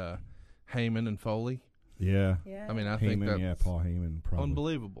like Heyman and Foley. Yeah. Yeah. I mean, I think that's Paul Heyman, probably.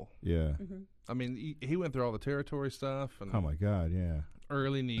 unbelievable. Yeah. Mm-hmm. I mean, he went through all the territory stuff and Oh my God, yeah.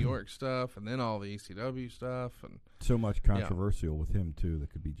 early New York stuff, and then all the ECW stuff, and So much controversial with him too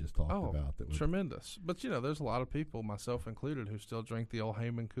that could be just talked oh, about. That would, tremendous. But there's a lot of people, myself included, who still drink the old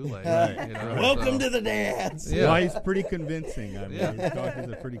Heyman Kool-Aid. Right. Welcome to the dance. Yeah. Well, he's pretty convincing. I mean, Yeah.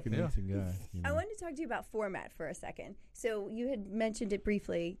 he's a pretty convincing guy. I wanted to talk to you about format for a second. So you had mentioned it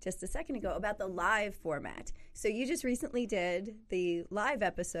briefly just a second ago about the live format. So you just recently did the live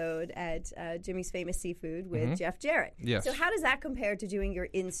episode at Jimmy's Famous Seafood with Jeff Jarrett. Yes. So how does that compare to doing your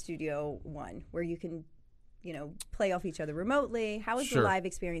in-studio one, where you can, play off each other remotely? How is Sure. the live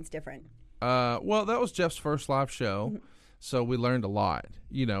experience different? Well, that was Jeff's first live show, so we learned a lot.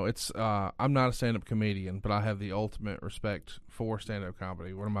 It's I'm not a stand-up comedian, but I have the ultimate respect for stand-up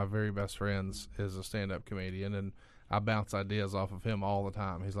comedy. One of my very best friends is a stand-up comedian, and I bounce ideas off of him all the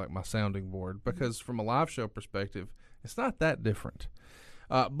time. He's like my sounding board, because from a live show perspective, it's not that different.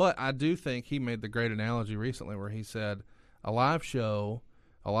 But I do think he made the great analogy recently where he said a live show,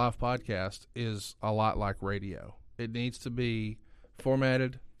 a live podcast is a lot like radio. It needs to be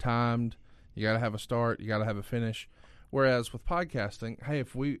formatted, timed. You got to have a start. You got to have a finish. Whereas with podcasting, hey,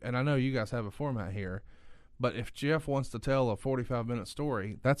 and I know you guys have a format here, but if Jeff wants to tell a 45-minute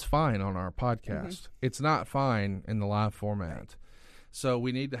story, that's fine on our podcast. It's not fine in the live format. Right. So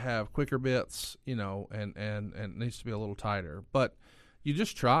we need to have quicker bits, and it needs to be a little tighter. But you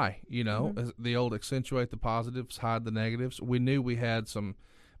just try, the old accentuate the positives, hide the negatives. We knew we had some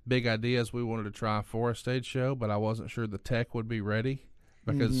big ideas we wanted to try for a stage show, but I wasn't sure the tech would be ready,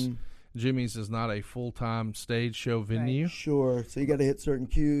 because Jimmy's is not a full-time stage show venue. Right. Sure. So you got to hit certain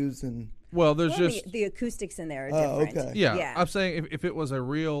cues and. Well, there's just the acoustics in there are different. Okay. Yeah, I'm saying if it was a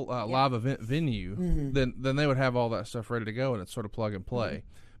real live event venue, then they would have all that stuff ready to go, and it's sort of plug and play.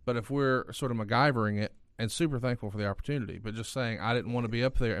 But if we're sort of MacGyvering it, and super thankful for the opportunity, but just saying I didn't want to be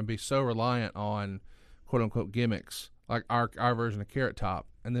up there and be so reliant on quote unquote gimmicks like our version of Carrot Top,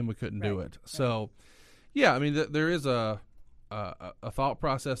 and then we couldn't do it. So, yeah, I mean there is a thought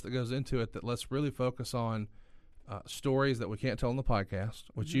process that goes into it that let's really focus on stories that we can't tell on the podcast,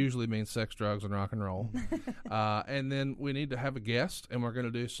 which usually means sex, drugs, and rock and roll. And then we need to have a guest, and we're going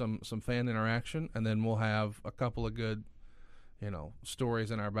to do some fan interaction, and then we'll have a couple of good, stories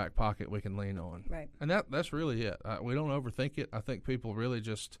in our back pocket we can lean on. Right. And that's really it. We don't overthink it. I think people really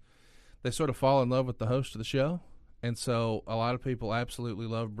they sort of fall in love with the host of the show. And so a lot of people absolutely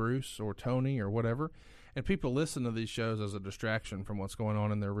love Bruce or Tony or whatever. And people listen to these shows as a distraction from what's going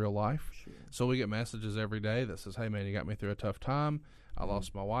on in their real life. Sure. So we get messages every day that says, hey, man, you got me through a tough time. I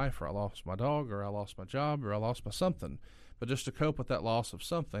lost my wife, or I lost my dog, or I lost my job, or I lost my something. But just to cope with that loss of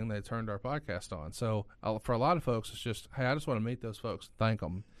something, they turned our podcast on. So for a lot of folks, it's just, hey, I just want to meet those folks, thank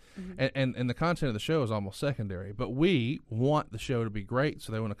them. And the content of the show is almost secondary. But we want the show to be great,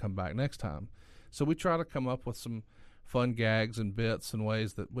 so they want to come back next time. So we try to come up with some fun gags and bits and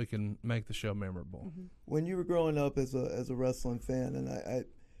ways that we can make the show memorable. When you were growing up as a wrestling fan, and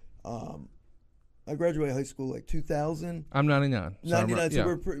I graduated high school like 2000. I'm 99. 99,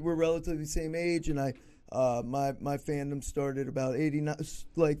 so we're relatively the same age, and my fandom started about 89,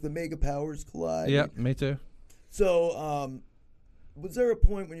 like the Mega Powers collide. Yeah, me too. So was there a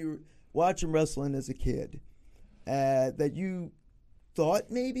point when you were watching wrestling as a kid that you thought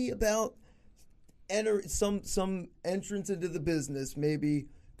maybe about some entrance into the business, maybe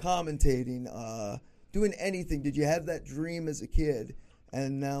commentating, doing anything? Did you have that dream as a kid,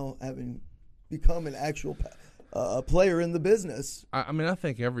 and now having become an actual player in the business? I mean, I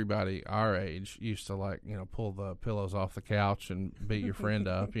think everybody our age used to pull the pillows off the couch and beat your friend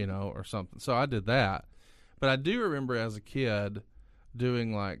up, or something. So I did that. But I do remember as a kid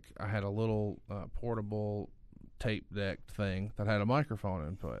doing I had a little portable tape deck thing that had a microphone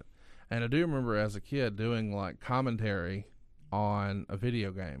input. And I do remember as a kid doing commentary on a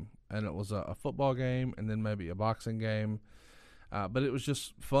video game. And it was a football game and then maybe a boxing game. But it was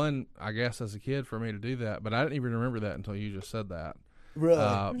just fun, I guess, as a kid for me to do that. But I didn't even remember that until you just said that.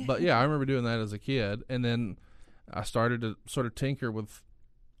 Really? But yeah, I remember doing that as a kid. And then I started to sort of tinker with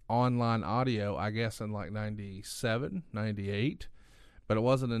online audio, I guess, in 97, 98. But it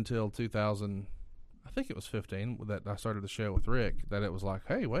wasn't until 2000, I think it was 15, that I started the show with Rick, that it was like,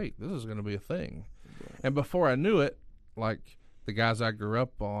 hey, wait, this is going to be a thing. Right. And before I knew it, the guys I grew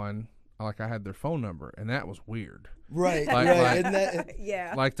up on, I had their phone number, and that was weird. Right,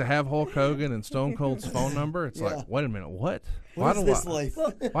 yeah. To have Hulk Hogan and Stone Cold's phone number, it's wait a minute, what? What is this life?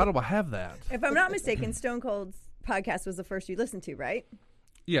 Why do I have that? If I'm not mistaken, Stone Cold's podcast was the first you listened to, right?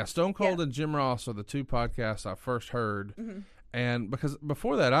 Yeah, Stone Cold and Jim Ross are the two podcasts I first heard. And because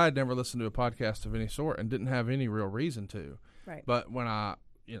before that, I had never listened to a podcast of any sort and didn't have any real reason to. Right. But when I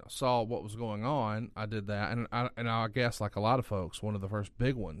saw what was going on, I did that. And I guess, like a lot of folks, one of the first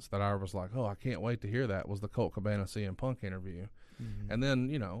big ones that I was like, oh, I can't wait to hear that, was the Colt Cabana CM Punk interview. And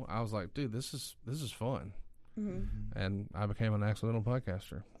then, I was like, dude, this is fun. And I became an accidental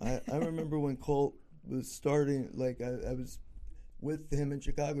podcaster. I remember when Colt was starting, I was with him in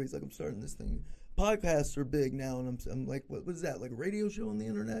Chicago. He's like, I'm starting this thing. Podcasts are big now, and I'm like, what was that? Like a radio show on the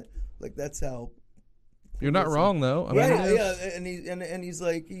internet? That's how. You're not wrong though. Yeah. And he's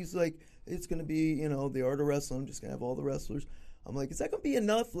like, it's gonna be, the art of wrestling. I'm just gonna have all the wrestlers. I'm like, is that gonna be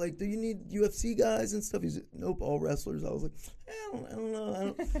enough? Do you need UFC guys and stuff? He's like, nope, all wrestlers. I was like, I don't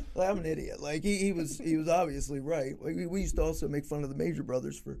know. I'm an idiot. He was obviously right. We used to also make fun of the Major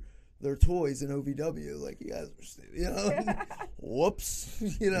Brothers for their toys in OVW. You guys are, whoops,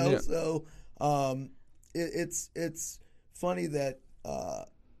 Yeah. So. It's funny that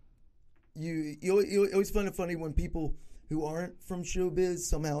you always find it funny when people who aren't from showbiz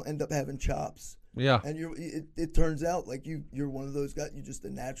somehow end up having chops. Yeah, and it turns out you're one of those guys. You're just a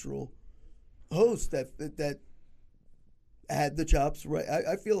natural host that had the chops. Right,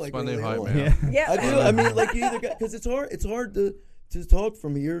 I feel like my new hype man. man. Yeah, I do. I mean, you either got, because it's hard to talk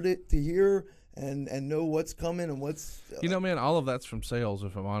from here to here. And know what's coming and what's man, all of that's from sales,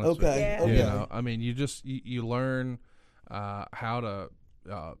 if I'm honest with you. Yeah. Okay. I mean, you learn how to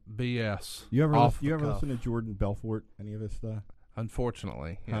BS. You ever off listen to Jordan Belfort? Any of his stuff?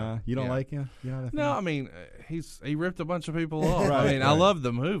 Unfortunately, you don't like him? No, I mean he ripped a bunch of people off. Right, I mean, I love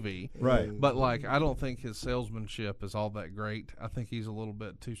the movie, right? But I don't think his salesmanship is all that great. I think he's a little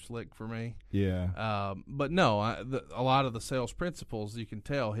bit too slick for me. Yeah. But no, a lot of the sales principles, you can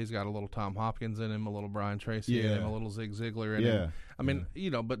tell he's got a little Tom Hopkins in him, a little Brian Tracy in him, a little Zig Ziglar in him. I mean,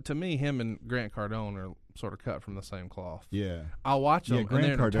 but to me, him and Grant Cardone are sort of cut from the same cloth. Yeah. I'll watch them, and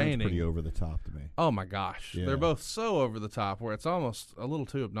they're entertaining. Cardone's pretty over the top to me. Oh my gosh, they're both so over the top where it's almost a little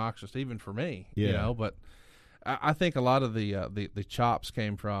too obnoxious, even for me. But I think a lot of the chops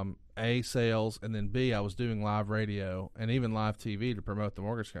came from A, sales, and then B, I was doing live radio and even live TV to promote the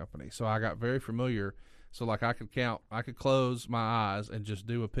mortgage company. So I got very familiar. So I could close my eyes and just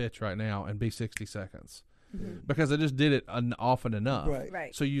do a pitch right now and be 60 seconds. Because I just did it often enough.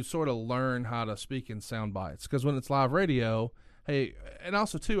 Right. So you sort of learn how to speak in sound bites. Because when it's live radio, hey, and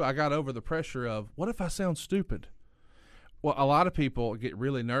also too, I got over the pressure of, what if I sound stupid? Well, a lot of people get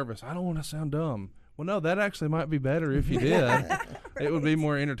really nervous. I don't want to sound dumb. Well, no, that actually might be better if you did. It would be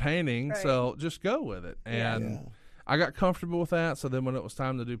more entertaining. Right. So just go with it. And I got comfortable with that. So then when it was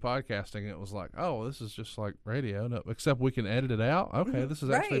time to do podcasting, it was like, oh, this is just like radio, no, except we can edit it out. Okay, this is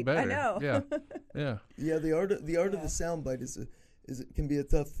actually better. I know. Yeah, yeah, Yeah, the art of the soundbite is it can be a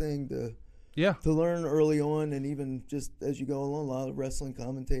tough thing to learn early on, and even just as you go along. A lot of wrestling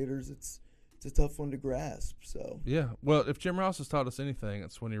commentators, it's a tough one to grasp. So yeah. Well, if Jim Ross has taught us anything,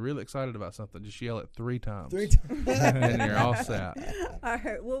 it's when you're really excited about something, just yell it 3 times. 3 times. And you're all set. All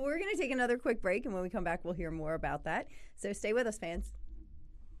right. Well, we're going to take another quick break, and when we come back, we'll hear more about that. So stay with us, fans.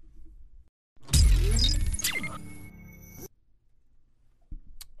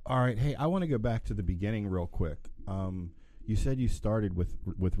 All right. Hey, I want to go back to the beginning real quick. You said you started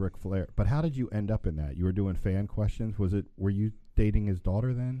with Ric Flair, but how did you end up in that? You were doing fan questions. Were you dating his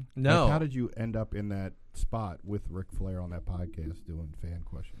daughter then? No. Like, how did you end up in that spot with Ric Flair on that podcast doing fan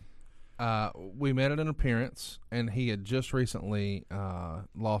questions? We met at an appearance, and he had just recently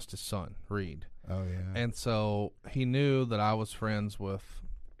lost his son, Reed. Oh, yeah. And so he knew that I was friends with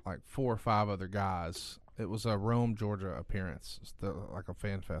like 4 or 5 other guys. It was a Rome, Georgia appearance. It's like a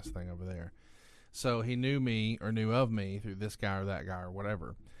fan fest thing over there. So he knew me or knew of me through this guy or that guy or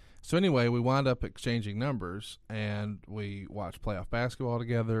whatever. So anyway, we wound up exchanging numbers, and we watched playoff basketball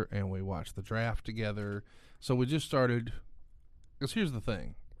together, and we watched the draft together. So we just started, because here's the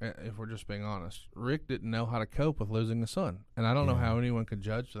thing, if we're just being honest, Rick didn't know how to cope with losing a son. And I don't know how anyone could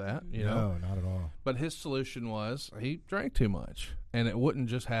judge that, you know. No, not at all. But his solution was he drank too much, and it wouldn't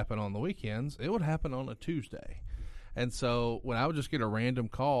just happen on the weekends. It would happen on a Tuesday. And so when I would just get a random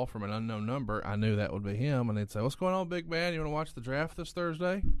call from an unknown number, I knew that would be him. And they'd say, what's going on, big man? You want to watch the draft this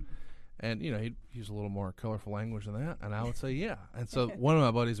Thursday? And, you know, he'd use a little more colorful language than that. And I would say, yeah. And so one of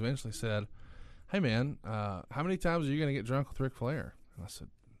my buddies eventually said, hey, man, how many times are you going to get drunk with Ric Flair? And I said,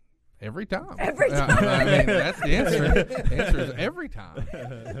 every time. Every time. I mean, that's the answer. The answer is every time.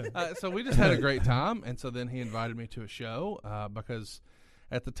 So we just had a great time. And so then he invited me to a show because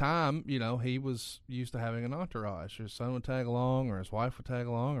at the time, you know, he was used to having an entourage. His son would tag along or his wife would tag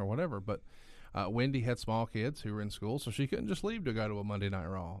along or whatever. But Wendy had small kids who were in school, so she couldn't just leave to go to a Monday Night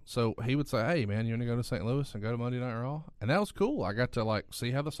Raw. So he would say, hey, man, you want to go to St. Louis and go to Monday Night Raw? And that was cool. I got to, like,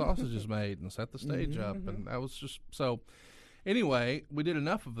 see how the sausage is made and set the stage up. And that was just so. Anyway, we did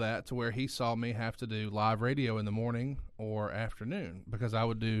enough of that to where he saw me have to do live radio in the morning or afternoon because I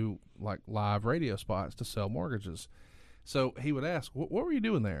would do, like, live radio spots to sell mortgages. So he would ask, what were you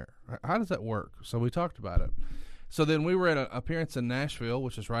doing there? How does that work? So we talked about it. So then we were at an appearance in Nashville,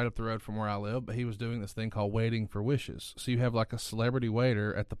 which is right up the road from where I live, but he was doing this thing called Waiting for Wishes. So you have like a celebrity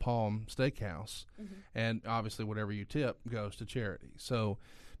waiter at the Palm Steakhouse, and obviously whatever you tip goes to charity. So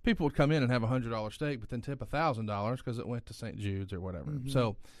people would come in and have a $100 steak, but then tip $1,000 because it went to St. Jude's or whatever.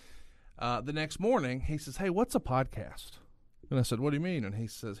 So the next morning, he says, hey, what's a podcast? And I said, what do you mean? And he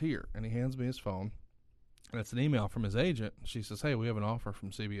says, here. And he hands me his phone. And it's an email from his agent. She says, hey, we have an offer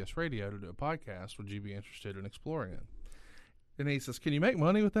from CBS Radio to do a podcast. Would you be interested in exploring it? And he says, can you make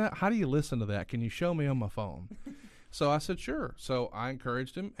money with that? How do you listen to that? Can you show me on my phone? So I said, sure. So I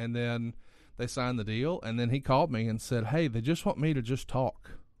encouraged him, and then they signed the deal. And then he called me and said, hey, they just want me to just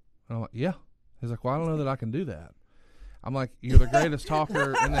talk. And I'm like, yeah. He's like, well, I don't know that I can do that. I'm like, you're the greatest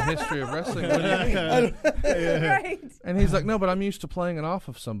talker in the history of wrestling. What do you mean? Right. And he's like, no, but I'm used to playing it off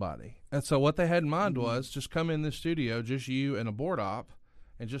of somebody. And so what they had in mind was just come in this studio, just you and a board op,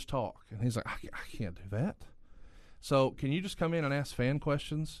 and just talk. And he's like, I can't do that. So can you just come in and ask fan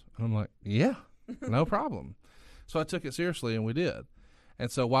questions? And I'm like, yeah, no problem. So I took it seriously, and we did.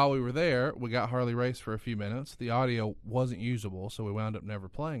 And so while we were there, we got Harley Race for a few minutes. The audio wasn't usable, so we wound up never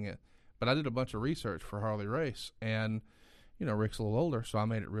playing it. But I did a bunch of research for Harley Race, and, you know, Rick's a little older, so I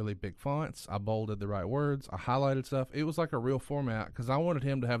made it really big fonts. I bolded the right words. I highlighted stuff. It was like a real format because I wanted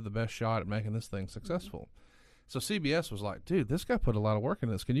him to have the best shot at making this thing successful. So CBS was like, dude, this guy put a lot of work in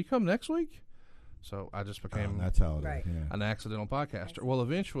this. Can you come next week? So I just became that's how it Right. is. Yeah. an accidental podcaster. Well,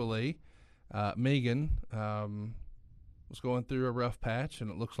 eventually, Megan was going through a rough patch, and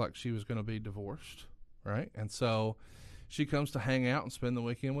it looks like she was going to be divorced, right? And so she comes to hang out and spend the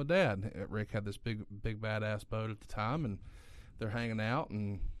weekend with Dad. Rick had this big badass boat at the time, and they're hanging out,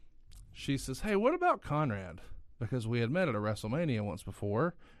 and she says, hey, what about Conrad? Because we had met at a WrestleMania once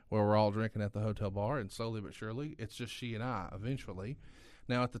before where we're all drinking at the hotel bar, and slowly but surely, it's just she and I eventually.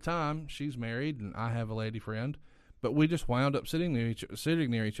 Now, at the time, she's married, and I have a lady friend, but we just wound up sitting near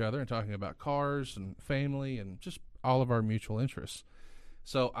each other and talking about cars and family and just all of our mutual interests.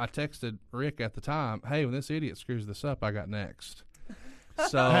 So I texted Rick at the time, hey, when this idiot screws this up, I got next.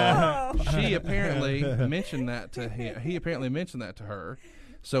 So she apparently mentioned that to him. He apparently mentioned that to her.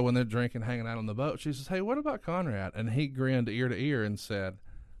 So when they're drinking, hanging out on the boat, she says, hey, what about Conrad? And he grinned ear to ear and said,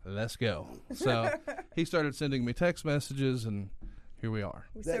 let's go. So he started sending me text messages, and here we are.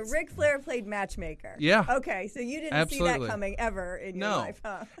 So Ric Flair played matchmaker. Yeah. Okay, so you didn't see Absolutely. that coming ever in your life,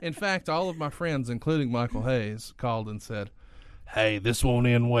 huh? In fact, all of my friends, including Michael Hayes, called and said, hey, this won't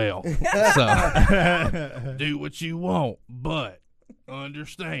end well. So do what you want, but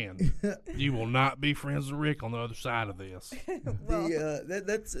understand you will not be friends with Rick on the other side of this.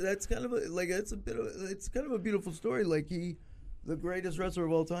 That's kind of it's kind of a beautiful story. Like the greatest wrestler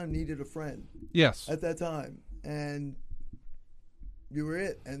of all time, needed a friend. Yes. At that time, and you were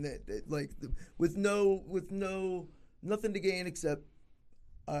it, and with nothing to gain except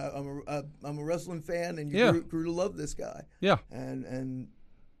I'm a wrestling fan, and you grew to love this guy. Yeah, and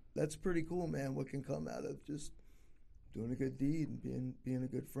that's pretty cool, man. What can come out of just doing a good deed and being a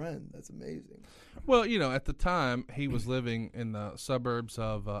good friend? That's amazing. Well, at the time he was living in the suburbs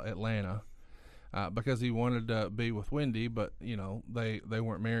of Atlanta because he wanted to be with Wendy, but they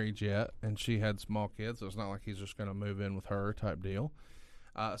weren't married yet, and she had small kids, so it's not like he's just going to move in with her type deal.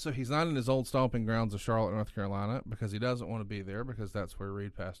 So he's not in his old stomping grounds of Charlotte, North Carolina, because he doesn't want to be there, because that's where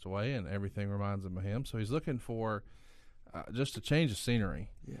Reed passed away and everything reminds him of him. So he's looking for just a change of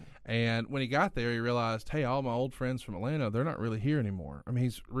scenery. Yeah. And when he got there, he realized, hey, all my old friends from Atlanta, they're not really here anymore. I mean,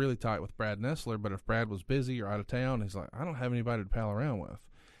 he's really tight with Brad Nessler, but if Brad was busy or out of town, he's like, I don't have anybody to pal around with.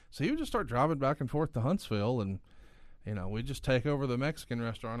 So he would just start driving back and forth to Huntsville, and we'd just take over the Mexican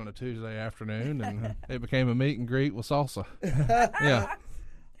restaurant on a Tuesday afternoon, and it became a meet and greet with salsa. Yeah.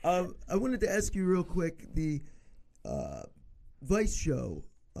 I wanted to ask you real quick, the Vice show,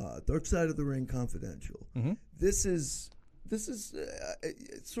 Dark Side of the Ring Confidential. Mm-hmm. This is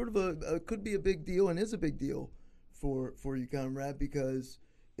sort of could be a big deal, and is a big deal for you, Conrad, because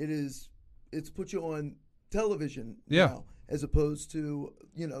it's put you on television now, as opposed to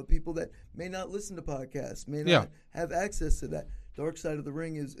people that may not listen to podcasts, may not have access to that. Dark Side of the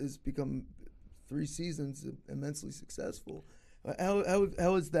Ring is become 3 seasons immensely successful.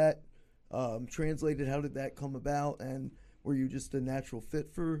 How is that translated? How did that come about? And were you just a natural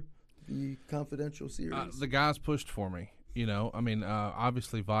fit for the Confidential series? The guys pushed for me.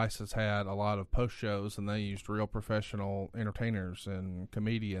 Obviously Vice has had a lot of post shows, and they used real professional entertainers and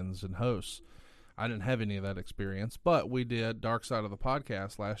comedians and hosts. I didn't have any of that experience, but we did Dark Side of the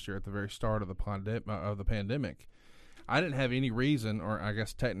Podcast last year at the very start of the pandemic. I didn't have any reason, or I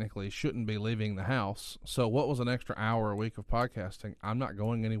guess technically shouldn't be leaving the house. So what was an extra hour a week of podcasting? I'm not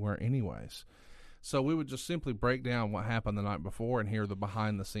going anywhere anyways. So we would just simply break down what happened the night before and hear the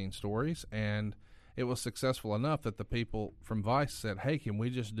behind-the-scenes stories. And it was successful enough that the people from Vice said, hey, can we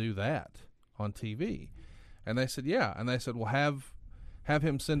just do that on TV? And they said, yeah. And they said, well, have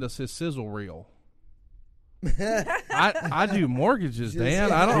him send us his sizzle reel. I do mortgages,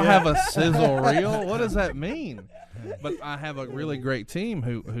 Dan. I don't have a sizzle reel. What does that mean? But I have a really great team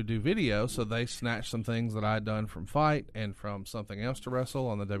who do video, so they snatched some things that I had done from Fight and from Something Else to Wrestle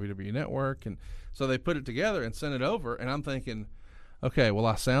on the WWE Network, and so they put it together and sent it over, and I'm thinking, okay, well,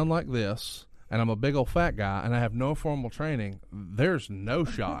 I sound like this, and I'm a big old fat guy, and I have no formal training. There's no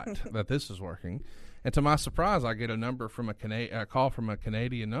shot that this is working. And to my surprise, I get a call from a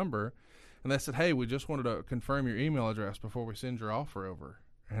Canadian number, and they said, hey, we just wanted to confirm your email address before we send your offer over.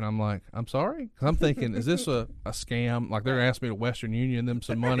 And I'm like, I'm sorry? Because I'm thinking, is this a scam? Like they're asking me to Western Union them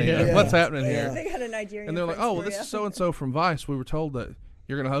some money. What's happening here? They got a Nigerian. And they're like, oh, well, this is so-and-so from Vice. We were told that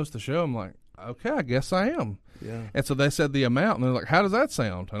you're going to host the show. I'm like, okay, I guess I am. Yeah. And so they said the amount, and they're like, how does that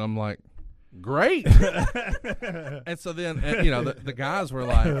sound? And I'm like, great. And so then, the guys were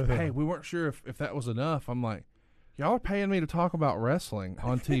like, hey, we weren't sure if that was enough. I'm like, y'all are paying me to talk about wrestling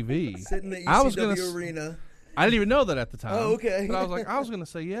on TV. Sit in the ECW arena. I didn't even know that at the time. Oh, okay. But I was like, I was going to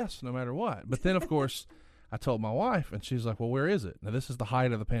say yes no matter what. But then, of course, I told my wife, and she's like, well, where is it? Now, this is the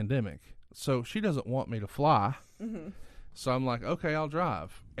height of the pandemic. So she doesn't want me to fly. Mm-hmm. So I'm like, okay, I'll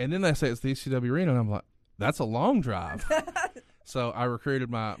drive. And then they say it's the ECW arena, and I'm like, that's a long drive. So I recruited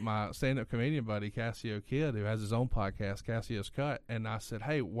my stand-up comedian buddy, Cassio Kidd, who has his own podcast, Cassio's Cut, and I said,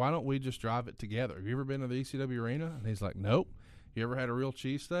 hey, why don't we just drive it together? Have you ever been to the ECW arena? And he's like, nope. You ever had a real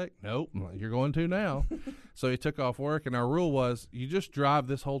cheesesteak? Nope. I'm like, you're going to now. So he took off work, and our rule was you just drive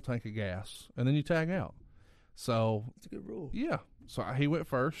this whole tank of gas, and then you tag out. So it's a good rule. Yeah. So he went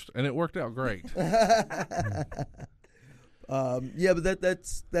first, and it worked out great. But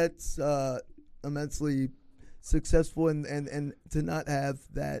that's immensely successful, and to not have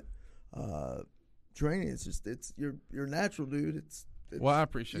that training, it's you're natural, dude. Well, I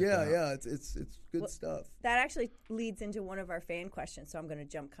appreciate that. Yeah, it's good stuff. That actually leads into one of our fan questions, so I'm going to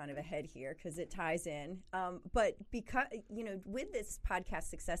jump kind of ahead here because it ties in. But because, with this podcast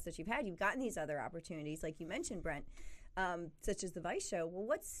success that you've had, you've gotten these other opportunities, like you mentioned, Brent. such as the Vice show. Well,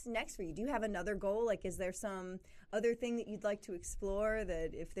 what's next for you? Do you have another goal? Like, is there some other thing that you'd like to explore,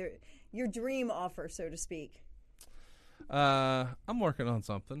 that your dream offer, so to speak? I'm working on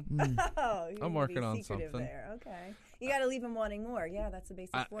something. Oh, I'm working on something. There. Okay. You got to leave them wanting more. Yeah, that's the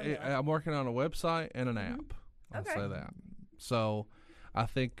basic formula. I'm working on a website and an app. I'll say that. So I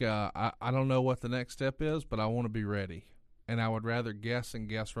think I don't know what the next step is, but I want to be ready. And I would rather guess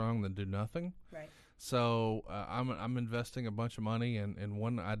wrong than do nothing. Right. So I'm investing a bunch of money in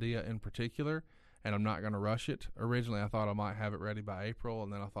one idea in particular, and I'm not going to rush it. Originally, I thought I might have it ready by April,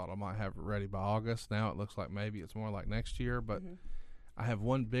 and then I thought I might have it ready by August. Now it looks like maybe it's more like next year, but I have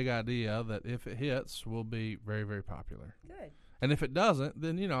one big idea that if it hits, will be very, very popular. Good. And if it doesn't,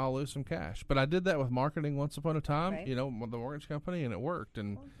 then, I'll lose some cash. But I did that with marketing once upon a time, right. With the mortgage company, and it worked.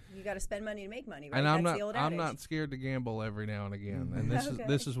 And you got to spend money to make money, right? And That's the old adage. I'm not scared to gamble every now and again. And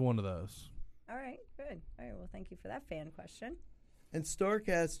this is one of those. All right, good. All right, well, thank you for that fan question. And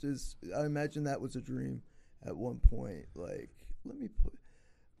StarCast is, I imagine that was a dream at one point. Like,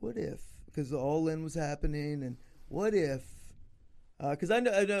 what if? Because the All In was happening, and what if? Because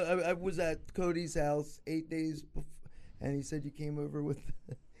I was at Cody's house 8 days before, and he said you came over with,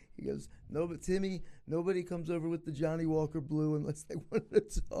 he goes, no, but Timmy, nobody comes over with the Johnny Walker Blue unless they wanted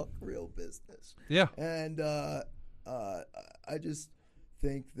to talk real business. Yeah. And I just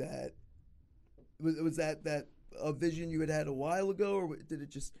think that, was that a vision you had a while ago, or did it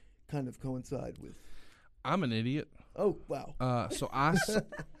just kind of coincide with? I'm an idiot. Oh, wow. So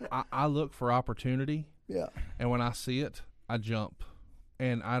I look for opportunity. Yeah. And when I see it, I jump.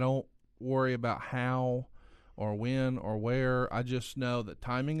 And I don't worry about how or when or where. I just know that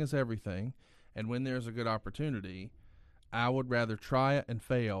timing is everything. And when there's a good opportunity, I would rather try it and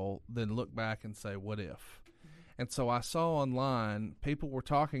fail than look back and say, what if? And so I saw online, people were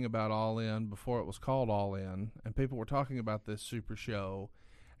talking about All In before it was called All In, and people were talking about this super show,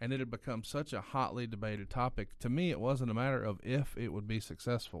 and it had become such a hotly debated topic. To me, it wasn't a matter of if it would be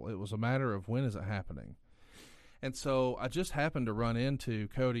successful. It was a matter of when is it happening. And so I just happened to run into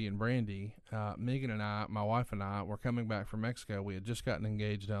Cody and Brandy. Megan and I, my wife and I, were coming back from Mexico. We had just gotten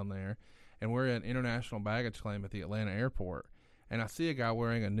engaged down there, and we're at international baggage claim at the Atlanta airport. And I see a guy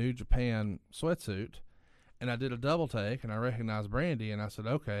wearing a New Japan sweatsuit, and I did a double take, and I recognized Brandy, and I said,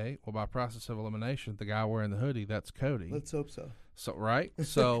 okay, well, by process of elimination, the guy wearing the hoodie, that's Cody. Let's hope so. So right?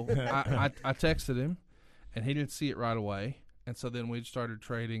 So I texted him, and he didn't see it right away. And so then we started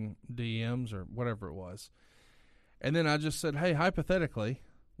trading DMs or whatever it was. And then I just said, hey, hypothetically,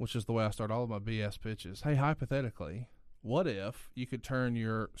 which is the way I start all of my BS pitches, hey, hypothetically, what if you could turn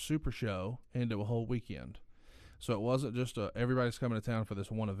your super show into a whole weekend? So it wasn't just everybody's coming to town for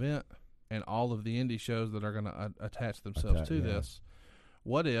this one event and all of the indie shows that are going to attach themselves to this.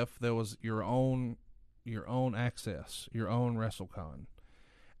 What if there was your own access, your own WrestleCon?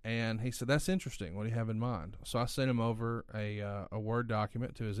 And he said, that's interesting. What do you have in mind? So I sent him over a Word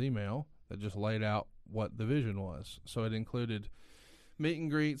document to his email that just laid out what the vision was. So it included meet and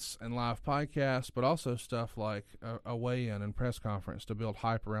greets and live podcasts, but also stuff like a weigh-in and press conference to build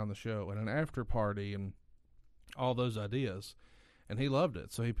hype around the show, and an after party, and all those ideas. And he loved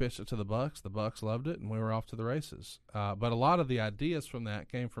it. So he pitched it to the Bucks. The Bucks loved it, and we were off to the races. But a lot of the ideas from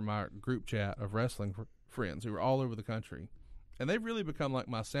that came from our group chat of wrestling friends who were all over the country. And they've really become like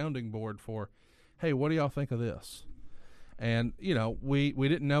my sounding board for, hey, what do y'all think of this? And, we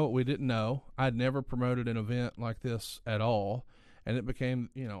didn't know what we didn't know. I'd never promoted an event like this at all. And it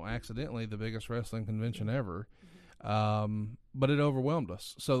became, accidentally the biggest wrestling convention ever. But it overwhelmed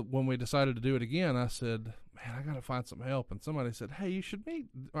us. So when we decided to do it again, I said, man, I got to find some help. And somebody said, hey, you should meet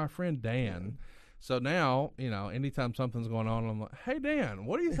my friend Dan. So now, anytime something's going on, I'm like, hey, Dan,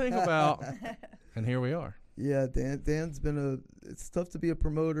 what do you think about? And here we are. Yeah, Dan's been it's tough to be a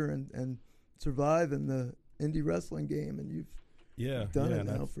promoter and survive in the indie wrestling game. And you've done it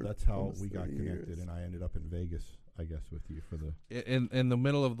now for that's how we got connected. years. And I ended up in Vegas, I guess, with you for the in the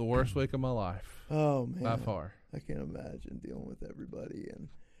middle of the worst week of my life. Oh, man. By far. I can't imagine dealing with everybody. And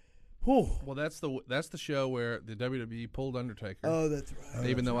whew. Well, that's the show where the WWE pulled Undertaker. Oh, that's right.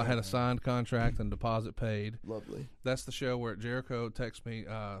 Even though I had a signed contract and deposit paid. Lovely. That's the show where Jericho texted me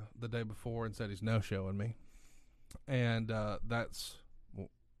the day before and said he's no-showing me. And I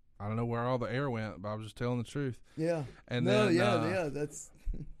don't know where all the air went, but I was just telling the truth. Yeah. And that's.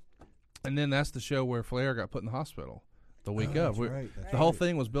 And then that's the show where Flair got put in the hospital the week of. That's the whole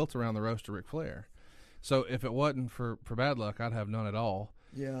thing was built around the roast of Ric Flair. So if it wasn't for bad luck, I'd have none at all.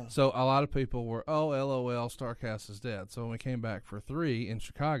 Yeah. So a lot of people were, oh, LOL, StarCast is dead. So when we came back for 3 in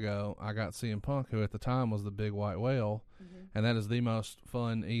Chicago, I got CM Punk, who at the time was the big white whale, and that is the most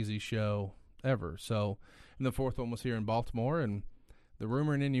fun, easy show ever. So And the fourth one was here in Baltimore, and the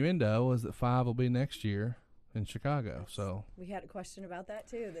rumor and innuendo was that 5 will be next year in Chicago. So we had a question about that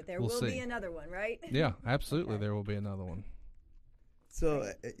too, that there We'll will see. be another one, right? yeah, absolutely, Okay. there will be another one.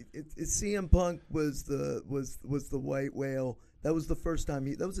 So CM Punk was the white whale. That was the first time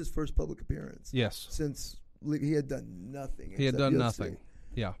that was his first public appearance. Yes, Since he had done nothing. he had except done UFC. nothing.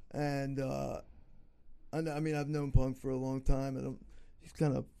 Yeah, And I mean, I've known Punk for a long time, and he's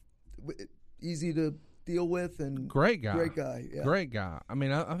kind of easy to deal with and great guy. Great guy. Yeah. Great guy. I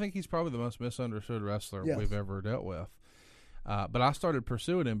mean, I think he's probably the most misunderstood wrestler Yes. we've ever dealt with. But I started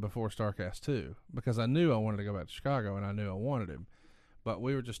pursuing him before StarCast 2 because I knew I wanted to go back to Chicago and I knew I wanted him. But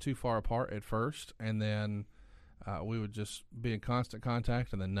we were just too far apart at first, and then we would just be in constant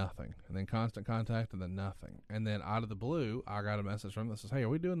contact and then nothing, and then constant contact and then nothing. And then out of the blue, I got a message from him that says, hey, are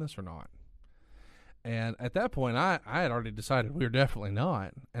we doing this or not? And at that point, I had already decided we were definitely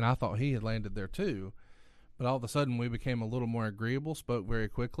not, and I thought he had landed there too. But all of a sudden, we became a little more agreeable, spoke very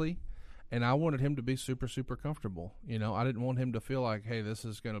quickly, and I wanted him to be super, super comfortable. You know, I didn't want him to feel like, hey, this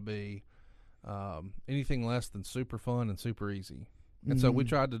is going to be anything less than super fun and super easy. And so we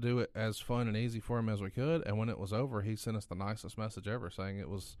tried to do it as fun and easy for him as we could, and when it was over, he sent us the nicest message ever, saying it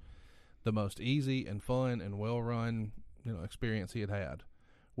was the most easy and fun and well-run, experience he had had,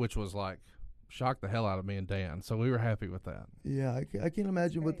 which was like shocked the hell out of me and Dan. So we were happy with that. Yeah, I can't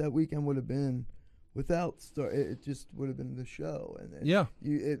imagine what Great. that weekend would have been without Star. It just would have been the show, and Yeah.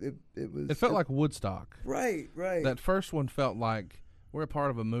 it was. It felt like Woodstock. right. That first one felt like we're a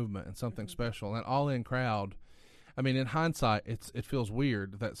part of a movement and something special. And that all-in crowd, I mean, in hindsight, it feels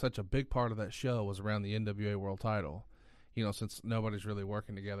weird that such a big part of that show was around the NWA World Title, since nobody's really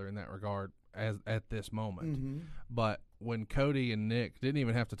working together in that regard at this moment. Mm-hmm. But when Cody and Nick didn't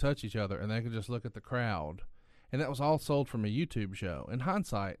even have to touch each other and they could just look at the crowd, and that was all sold from a YouTube show. In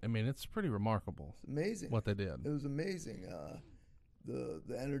hindsight, I mean, it's pretty remarkable Amazing. what they did. It was amazing. The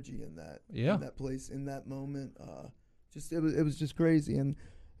energy in that Yeah. in that place in that moment. It was just crazy, and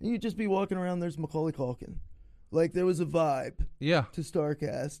you'd just be walking around. There's Macaulay Culkin. Like there was a vibe Yeah. to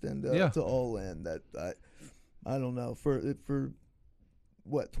StarCast and Yeah. to All In that I don't know for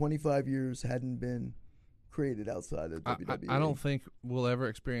what 25 years hadn't been created outside of WWE. I don't think we'll ever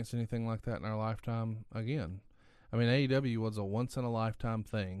experience anything like that in our lifetime again. I mean, AEW was a once-in-a-lifetime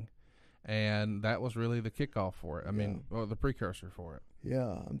thing, and that was really the kickoff for it. I mean, or the precursor for it.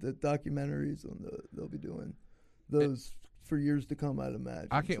 Yeah, the documentaries they'll be doing those for years to come. I'd imagine.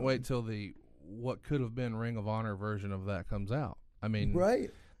 I can't wait till the what could have been Ring of Honor version of that comes out. I mean, Right.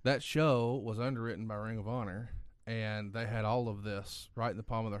 that show was underwritten by Ring of Honor, and they had all of this right in the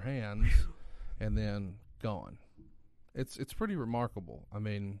palm of their hands, and then gone. It's pretty remarkable. I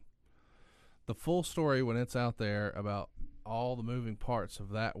mean, the full story when it's out there about all the moving parts of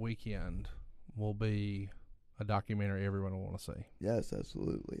that weekend will be a documentary everyone will want to see. Yes,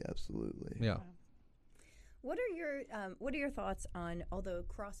 absolutely. Yeah. What are your thoughts on all the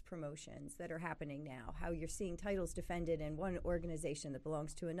cross promotions that are happening now? How you're seeing titles defended in one organization that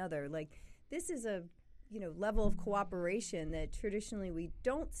belongs to another? Like this is a level of cooperation that traditionally we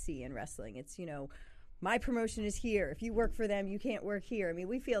don't see in wrestling. It's my promotion is here. If you work for them, you can't work here. I mean,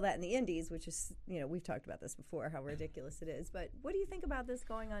 we feel that in the indies, which is we've talked about this before, how ridiculous it is. But what do you think about this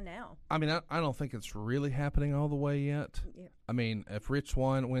going on now? I mean, I don't think it's really happening all the way yet. Yeah. I mean, if Rich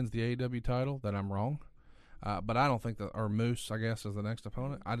Swann wins the AEW title, then I'm wrong. But I don't think that, or Moose, I guess, is the next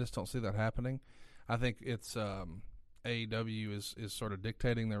opponent. I just don't see that happening. I think it's AEW is sort of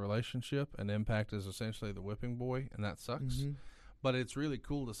dictating their relationship, and Impact is essentially the whipping boy, and that sucks. Mm-hmm. But it's really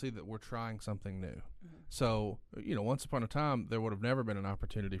cool to see that we're trying something new. So, once upon a time, there would have never been an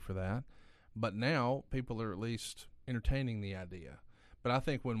opportunity for that. But now, people are at least entertaining the idea. But I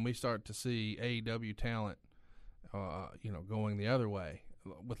think when we start to see AEW talent, going the other way,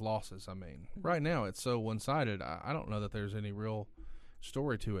 with losses, I mean. Right now, it's so one-sided, I don't know that there's any real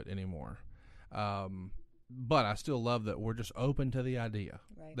story to it anymore. But I still love that we're just open to the idea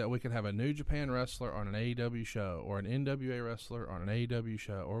that we could have a New Japan wrestler on an AEW show or an NWA wrestler on an AEW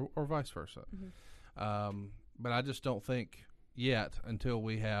show or vice versa. But I just don't think yet until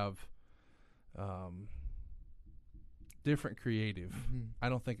we have different creative, I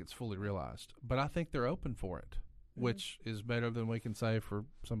don't think it's fully realized. But I think they're open for it, which is better than we can say for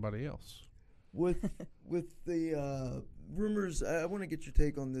somebody else. With the rumors, I want to get your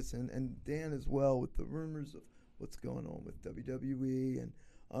take on this, and Dan as well, with the rumors of what's going on with WWE and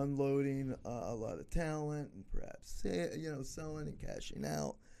unloading a lot of talent and perhaps selling and cashing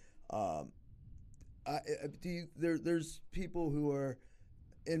out. There's people who are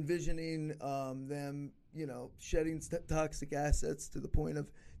envisioning them, shedding toxic assets to the point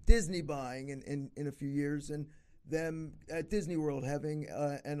of Disney buying in a few years, and them at Disney World having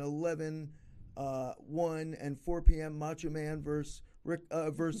an 11, 1, and 4 p.m. Macho Man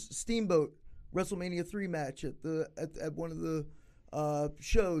versus Steamboat WrestleMania 3 match at one of the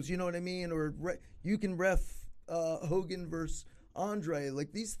shows. You know what I mean? Or you can ref Hogan versus Andre.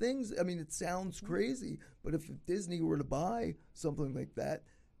 Like these things, I mean, it sounds crazy, but if Disney were to buy something like that,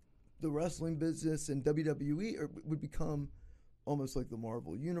 the wrestling business and WWE would become almost like the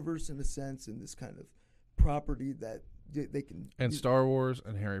Marvel Universe in a sense, and this kind of property that they can. And Star Wars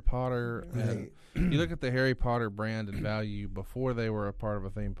and Harry Potter. Right. And you look at the Harry Potter brand and value before they were a part of a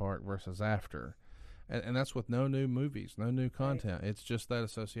theme park versus after. And that's with no new movies, no new content. Right. It's just that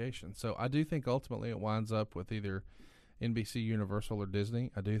association. So I do think ultimately it winds up with either NBC, Universal, or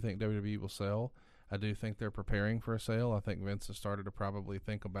Disney. I do think WWE will sell. I do think they're preparing for a sale. I think Vince has started to probably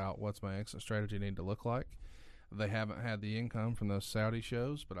think about what's my exit strategy need to look like. They haven't had the income from those Saudi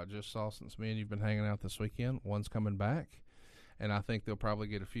shows, but I just saw, since me and you've been hanging out this weekend, one's coming back. And I think they'll probably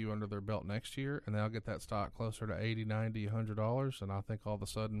get a few under their belt next year, and they'll get that stock closer to $80, $90, $100. And I think all of a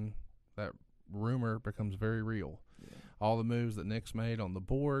sudden that rumor becomes very real. Yeah. All the moves that Nick's made on the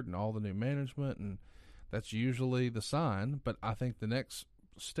board and all the new management, and that's usually the sign. But I think the next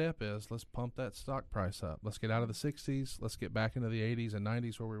step is let's pump that stock price up. Let's get out of the 60s. Let's get back into the 80s and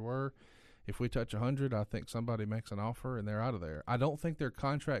 90s where we were. If we touch 100, I think somebody makes an offer and they're out of there. I don't think their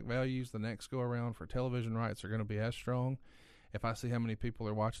contract values the next go around for television rights are going to be as strong. If I see how many people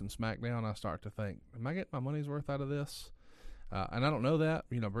are watching SmackDown, I start to think, am I getting my money's worth out of this? And I don't know that.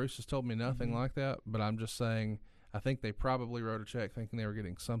 You know, Bruce has told me nothing like that, but I'm just saying I think they probably wrote a check thinking they were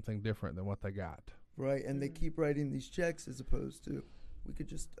getting something different than what they got. Right, and they keep writing these checks as opposed to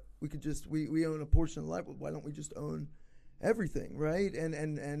we own a portion of the life. Why don't we just own everything, right? And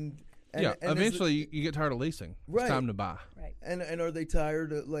eventually you get tired of leasing. Right. It's time to buy. Right. And are they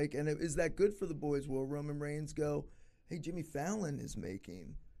tired of, like, and is that good for the boys? Will Roman Reigns go, hey, Jimmy Fallon is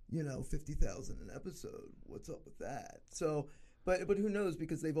making, $50,000 an episode. What's up with that? So, but who knows,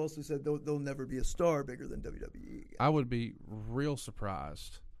 because they've also said they'll never be a star bigger than WWE. I would be real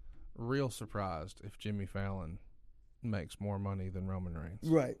surprised if Jimmy Fallon makes more money than Roman Reigns.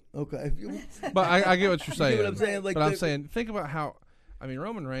 Right. Okay. But I get what you're saying. You know what I'm saying? Like, but I'm saying, think about how,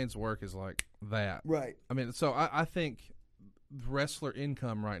 Roman Reigns' work is like that. Right. So I think wrestler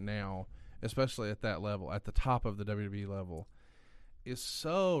income right now, especially at that level, at the top of the WWE level, is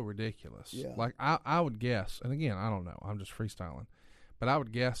so ridiculous. Yeah. Like, I would guess, and again, I don't know, I'm just freestyling, but I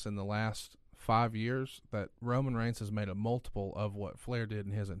would guess in the last 5 years that Roman Reigns has made a multiple of what Flair did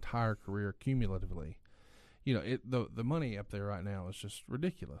in his entire career cumulatively. The money up there right now is just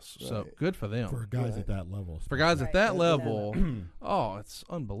ridiculous. Right. So good for them. For guys at that level. For guys at that level, it's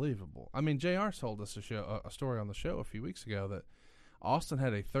unbelievable. JR told us a story on the show a few weeks ago that Austin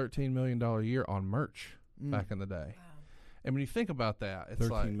had a $13 million year on merch back in the day. Wow. And when you think about that, it's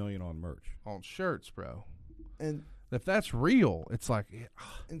like $13 million on merch. On shirts, bro. And if that's real, it's like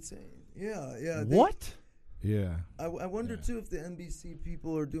insane. Yeah. What? Yeah. I wonder, too, if the NBC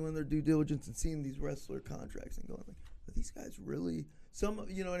people are doing their due diligence and seeing these wrestler contracts and going, like, are these guys really,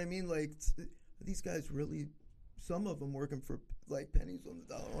 you know what I mean? Like, are these guys really, some of them working for, like, pennies on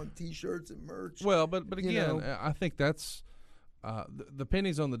the dollar on T-shirts and merch? Well, but again, I think that's, the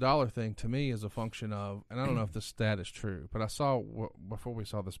pennies on the dollar thing to me is a function of, and I don't know if this stat is true, but I saw, before we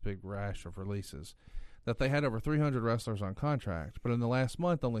saw this big rash of releases, that they had over 300 wrestlers on contract, but in the last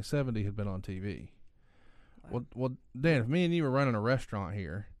month, only 70 had been on TV. Well, Dan, if me and you were running a restaurant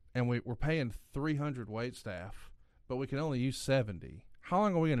here and we're paying 300 wait staff, but we can only use 70, how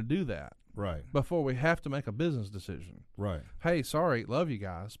long are we going to do that? Right. Before we have to make a business decision. Right. Hey, sorry, love you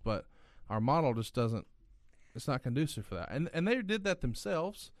guys, but our model just doesn't, it's not conducive for that. And they did that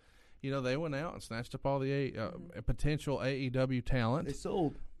themselves. They went out and snatched up all the potential AEW talent. They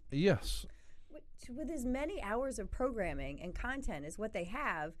sold. Yes. With as many hours of programming and content as what they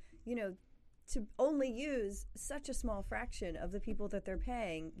have, to only use such a small fraction of the people that they're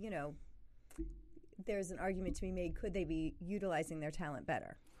paying, there's an argument to be made. Could they be utilizing their talent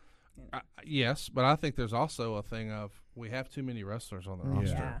better? Yes, but I think there's also a thing of we have too many wrestlers on the roster.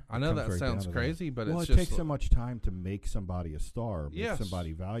 Yeah. I know that sounds crazy, but it takes so much time to make somebody a star, make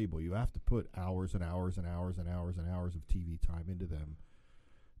somebody valuable. You have to put hours and hours and hours and hours and hours of TV time into them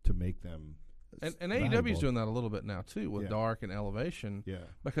to make them. And AEW is doing that a little bit now, too, with Dark and Elevation. Yeah.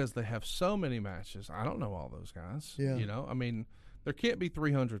 Because they have so many matches. I don't know all those guys. Yeah. There can't be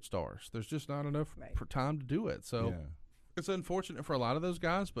 300 stars. There's just not enough for time to do it. So it's unfortunate for a lot of those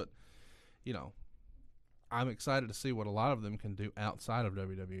guys, but, I'm excited to see what a lot of them can do outside of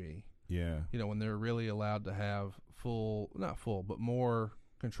WWE. Yeah. When they're really allowed to have not full, but more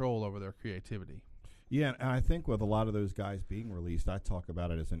control over their creativity. Yeah, and I think with a lot of those guys being released, I talk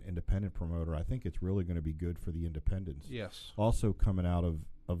about it as an independent promoter. I think it's really going to be good for the independents. Yes. Also coming out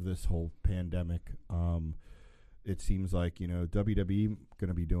of this whole pandemic, it seems like, WWE going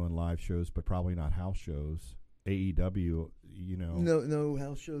to be doing live shows, but probably not house shows. AEW, no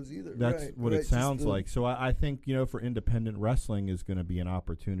house shows either. That's right, what right, it sounds like. So I think, for independent wrestling is going to be an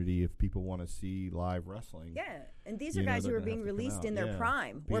opportunity if people want to see live wrestling. Yeah, and these are guys who are being released in their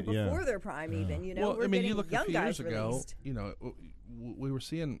prime or Yeah. before their prime, even. Well, we're I mean, getting you look young a few guys years ago, released. we were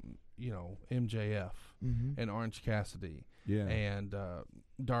seeing, MJF and Orange Cassidy and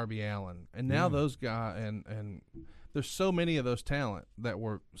Darby Allin, and now those guys and there's so many of those talent that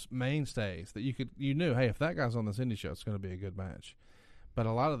were mainstays that you knew, hey, if that guy's on this indie show, it's going to be a good match. But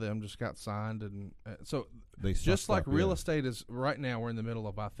a lot of them just got signed, and so they just like real estate is right now, we're in the middle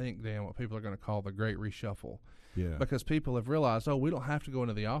of, I think, Dan, what people are going to call the great reshuffle. Yeah. Because people have realized, we don't have to go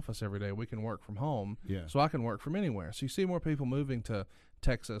into the office every day. We can work from home. Yeah. So I can work from anywhere. So you see more people moving to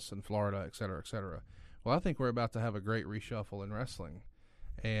Texas and Florida, et cetera, et cetera. Well, I think we're about to have a great reshuffle in wrestling.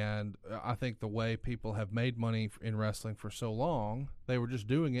 And I think the way people have made money in wrestling for so long, they were just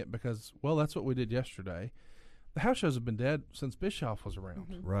doing it because, that's what we did yesterday. The house shows have been dead since Bischoff was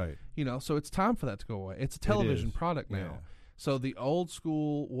around. Right. So it's time for that to go away. It's a television product now. Yeah. So the old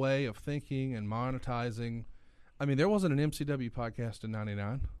school way of thinking and monetizing, I mean, there wasn't an MCW podcast in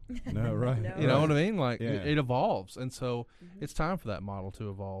 99. No, right. No. You know what I mean? Like, Yeah. it evolves. And so it's time for that model to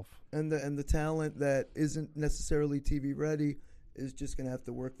evolve. And the talent that isn't necessarily TV ready is just going to have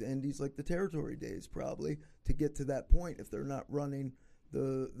to work the indies like the territory days probably to get to that point if they're not running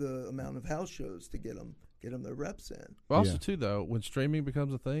the amount of house shows to get them their reps in. But also, too, though, when streaming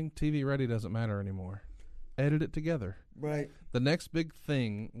becomes a thing, TV ready doesn't matter anymore. Edit it together. Right. The next big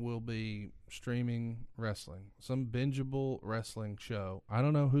thing will be streaming wrestling, some bingeable wrestling show. I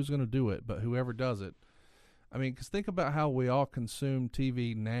don't know who's going to do it, but whoever does it. I mean, because think about how we all consume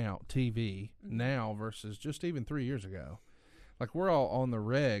TV now versus just even 3 years ago. Like, we're all on the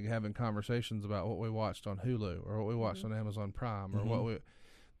reg having conversations about what we watched on Hulu or what we watched on Amazon Prime or what we.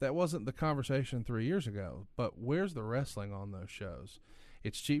 That wasn't the conversation 3 years ago. But where's the wrestling on those shows?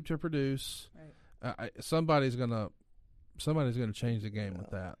 It's cheap to produce. Right. Somebody's gonna change the game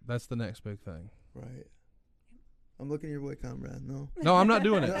with that. That's the next big thing. Right. I'm looking your way, comrade. No. No, I'm not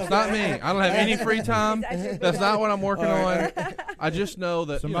doing it. It's not me. I don't have any free time. That's not what I'm working on. I just know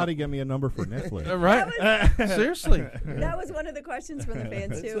that Somebody get me a number for Netflix. Right? Seriously. That was one of the questions from the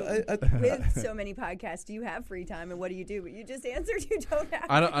fans too. With so many podcasts, do you have free time, and what do you do? But you just answered you don't have.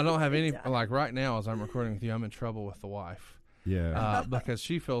 I don't have free any. time. Like right now, as I'm recording with you, I'm in trouble with the wife. Yeah. Because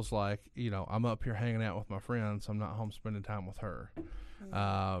she feels like I'm up here hanging out with my friends. I'm not home spending time with her.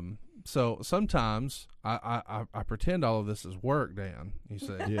 So sometimes I pretend all of this is work, Dan. You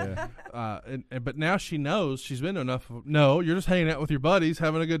see, Yeah. But now she knows. She's been to enough. No, you're just hanging out with your buddies,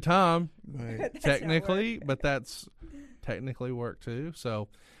 having a good time. Right. That's not Technically, work. but that's technically work too. So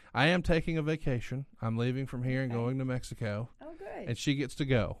I am taking a vacation. I'm leaving from here and going to Mexico, Oh, good. and she gets to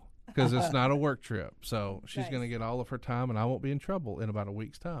go because it's not a work trip. So she's Nice. going to get all of her time, and I won't be in trouble in about a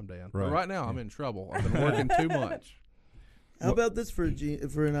week's time, Dan. But Right. right now, I'm in trouble. I've been working too much. How about this for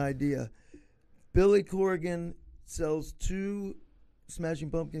an idea? Billy Corgan sells 2 Smashing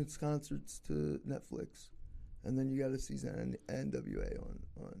Pumpkins concerts to Netflix, and then you got to see NWA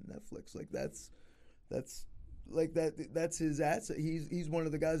on Netflix. Like that's his asset. He's one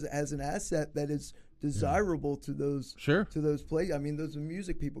of the guys that has an asset that is desirable to those Sure. play. I mean, those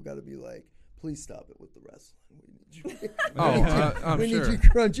music people got to be like, please stop it with the wrestling. We need you. I'm we sure. need you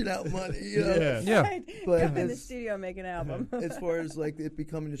crunching out money. You know? Yeah. Yeah. Right. But Come in the it's- studio and make an album. As far as like it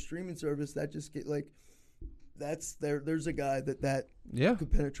becoming a streaming service, that just get like that's there's a guy that Yeah.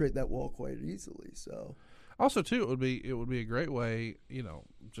 could penetrate that wall quite easily. So Also, too, it would be a great way,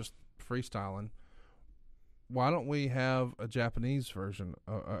 just freestyling. Why don't we have a Japanese version,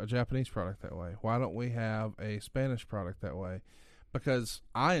 a Japanese product that way? Why don't we have a Spanish product that way? Because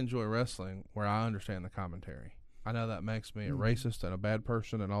I enjoy wrestling where I understand the commentary. I know that makes me a racist and a bad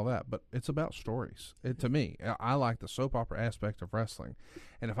person and all that, but it's about stories. To me, I like the soap opera aspect of wrestling.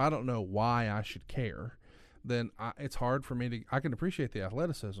 And if I don't know why I should care, then it's hard for me to – I can appreciate the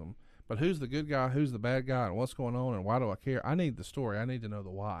athleticism, but who's the good guy, who's the bad guy, and what's going on, and why do I care? I need the story. I need to know the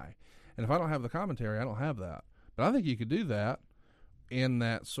why. And if I don't have the commentary, I don't have that. But I think you could do that in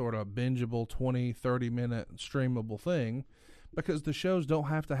that sort of bingeable 20, 30-minute streamable thing because the shows don't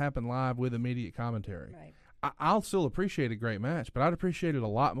have to happen live with immediate commentary. Right. I'll still appreciate a great match, but I'd appreciate it a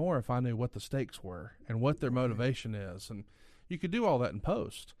lot more if I knew what the stakes were and what their motivation is. And you could do all that in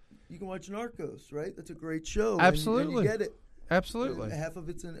post. you can watch Narcos, right? That's a great show. Absolutely. And you get it. Absolutely. Half of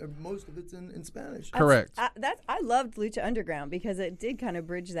it's in, or most of it's in Spanish. Correct. I loved Lucha Underground because it did kind of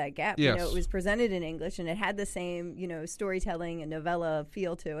bridge that gap. Yes. You know, it was presented in English and it had the same, you know, storytelling and novella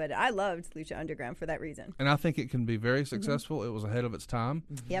feel to it. I loved Lucha Underground for that reason. And I think it can be very successful. It was ahead of its time.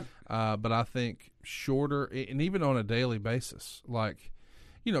 Yep. But I think shorter, and even on a daily basis, like,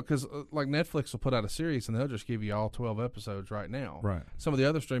 you know, because like Netflix will put out a series and they'll just give you all 12 episodes right now. Right. Some of the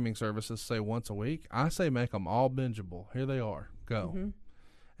other streaming services say once a week. I say make them all bingeable. Here they are. Go.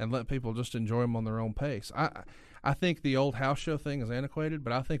 And let people just enjoy them on their own pace. I think the old house show thing is antiquated,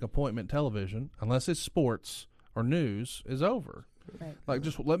 but I think appointment television, unless it's sports or news, is over. Right. Like,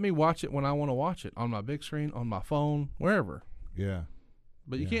 just let me watch it when I want to watch it, on my big screen, on my phone, wherever. Yeah.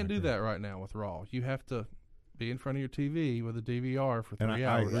 But you Yeah, can't I do agree. that right now with Raw. You have to be in front of your TV with a DVR for 3 And I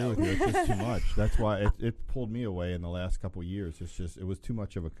hours. agree with you. It's just too much. That's why it pulled me away in the last couple of years. It was too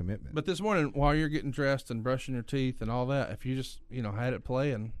much of a commitment. But this morning, while you're getting dressed and brushing your teeth and all that, if you just, you know, had it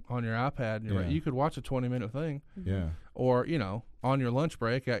playing on your iPad, and Yeah. you could watch a 20-minute thing. yeah. Or, you know, on your lunch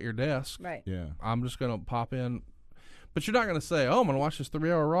break at your desk. Right. Yeah. I'm just going to pop in. But you're not going to say, oh, I'm going to watch this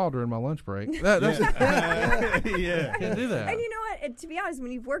 3-hour Raw during my lunch break. That's Yeah. can't do that. And you know what? And to be honest,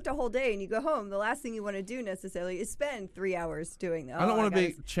 when you've worked a whole day and you go home, the last thing you want to do necessarily is spend 3 hours doing that. I don't want to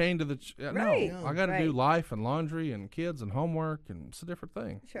be chained to the... Right. No, I got to do Right. life and laundry and kids and homework, and it's a different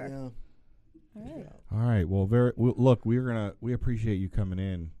thing. Sure. Yeah. All right. All right. Well, look, we appreciate you coming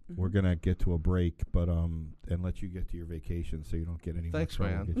in. We're gonna get to a break, but and let you get to your vacation so you don't get any. Thanks, more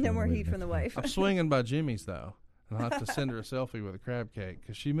trouble. man. Get you No on more the way heat next from the time. wife. I'm swinging by Jimmy's, though. And I'll have to send her a selfie with a crab cake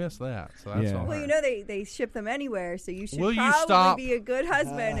because she missed that. So that's Yeah. on Well, her. you know they ship them anywhere, so you should Will you probably stop? be a good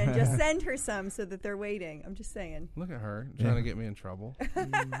husband and just send her some so that they're waiting. I'm just saying. Look at her trying to get me in trouble.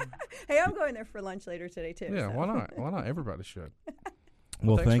 Hey, I'm going there for lunch later today too. Yeah, so. why not? Why not? Everybody should.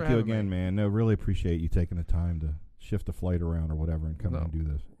 Well, Thanks thank for you having again, me. man. No, really appreciate you taking the time to shift the flight around or whatever and come in No. and do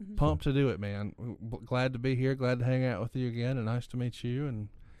this. Pumped to do it, man. Glad to be here. Glad to hang out with you again, and nice to meet you. And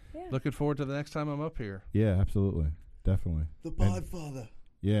Yeah. looking forward to the next time I'm up here. Yeah, absolutely, definitely. The Podfather.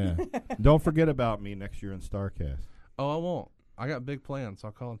 Yeah. Don't forget about me next year in StarCast. Oh, I won't. I got big plans. So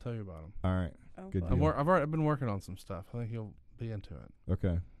I'll call and tell you about them. All right. Oh, Good fun. deal. I've been working on some stuff. I think you'll be into it.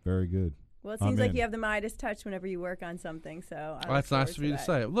 Okay. Very good. Well, it I'm seems like in. you have the Midas touch whenever you work on something. So I Well, that's look nice forward of you to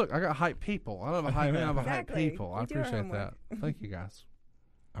say. Look, I got hype people. I don't have a hype man. I have a hype Exactly. people. I We do our appreciate that. homework. Thank you, guys.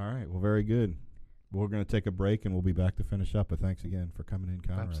 All right. Well, very good. We're going to take a break and we'll be back to finish up. But thanks again for coming in,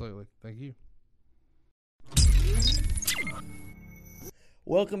 Conrad. Absolutely. Thank you.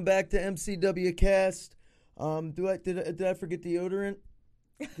 Welcome back to MCW Cast. Did I forget deodorant?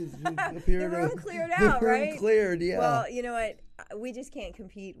 The room cleared The out, room right? cleared, yeah. Well, you know what? We just can't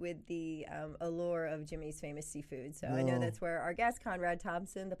compete with the allure of Jimmy's Famous Seafood. So I know No. that's where our guest, Conrad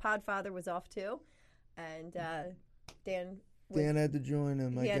Thompson, the Podfather, was off too. And Dan had to join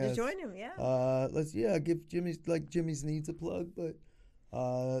him. he I had to guess. join him, yeah. Give Jimmy's needs a plug, but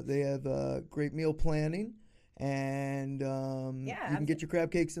they have great meal planning, and you can get your crab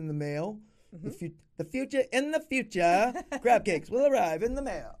cakes in the mail. The future in the future, crab cakes will arrive in the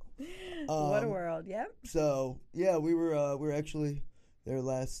mail. What a world, yeah. So yeah, we were actually there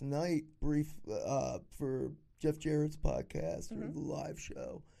last night, brief for Jeff Jarrett's podcast for the live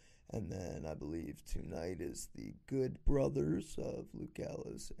show, and then I believe tonight is the Good Brothers of Luke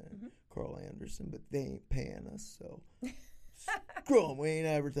Gallows and Carl Anderson, but they ain't paying us, so screw 'em, we ain't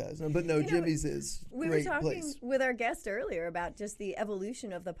advertising them. But no, You know, Jimmy's is We were great talking place. with our guest earlier about just the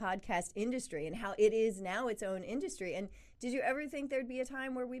evolution of the podcast industry and how it is now its own industry. And did you ever think there'd be a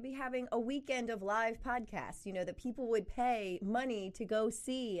time where we'd be having a weekend of live podcasts, you know, that people would pay money to go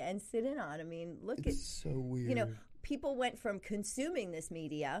see and sit in on? I mean, look It's so weird. you know, people went from consuming this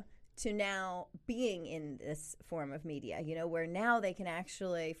media to now being in this form of media, you know, where now they can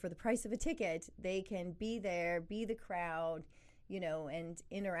actually, for the price of a ticket, they can be there, be the crowd, you know, and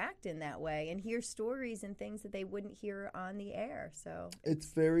interact in that way and hear stories and things that they wouldn't hear on the air. So it's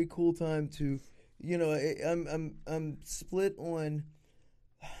very cool time to, you know, I'm split on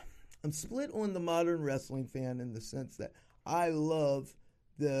the modern wrestling fan in the sense that I love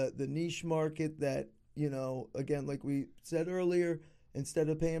the niche market that, you know, again, like we said earlier, instead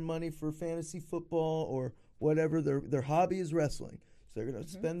of paying money for fantasy football or whatever, their hobby is wrestling. So they're going to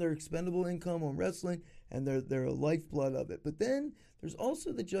spend their expendable income on wrestling, and they're a lifeblood of it. But then there's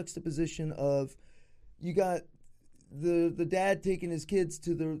also the juxtaposition of you got the dad taking his kids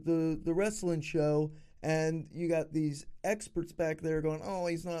to the wrestling show, and you got these experts back there going, oh,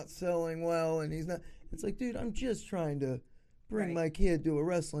 he's not selling well, and he's not. It's like, dude, I'm just trying to bring my kid to a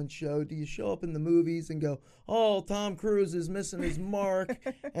wrestling show? Do you show up in the movies and go, oh, Tom Cruise is missing his mark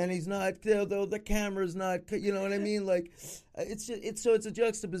and he's not, the camera's not, you know what I mean? Like, it's a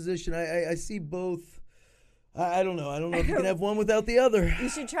juxtaposition. I see both. I don't know. I don't know if you can have one without the other. You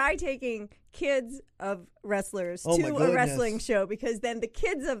should try taking kids of wrestlers Oh, to my a goodness. wrestling show, because then the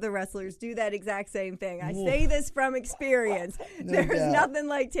kids of the wrestlers do that exact same thing. I say this from experience. No There's doubt. nothing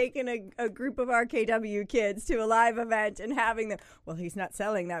like taking a group of RKW kids to a live event and having them, well, he's not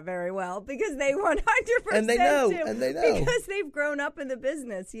selling that very well, because they 100% And they know, do, and they know. because they've grown up in the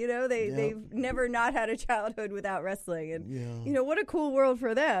business. You know, they've never not had a childhood without wrestling. And, you know, what a cool world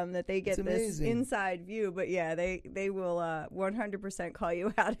for them that they get It's this amazing. inside view. But yeah, they will 100% call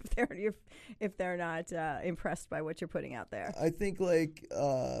you out if they're not impressed by what you're putting out there. I think, like,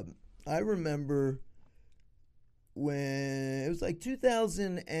 I remember when it was like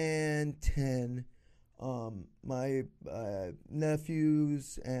 2010, my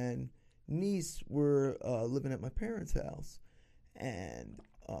nephews and niece were living at my parents' house. And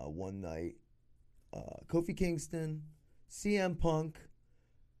one night, Kofi Kingston, CM Punk,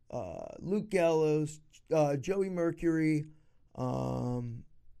 Luke Gallows, Joey Mercury,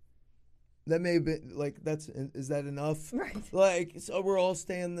 that may have been, like, is that enough? Right. Like, so we're all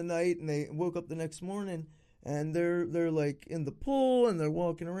staying the night, and they woke up the next morning, and they're like in the pool, and they're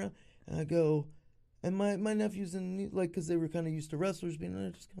walking around, and I go, and my nephew's in, like, because they were kind of used to wrestlers being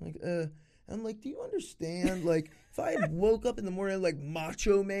there, just kind of like, I'm like, do you understand? Like, if I had woke up in the morning, like,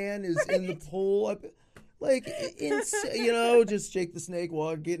 Macho Man is in the pool, like, you know, just shake the snake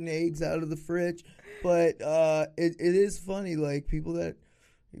while getting eggs out of the fridge. But it is funny, like, people that,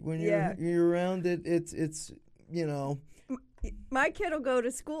 when you're around it, it's you know. My kid will go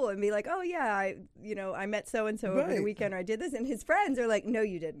to school and be like, oh, yeah, I met so-and-so over the weekend, or I did this. And his friends are like, no,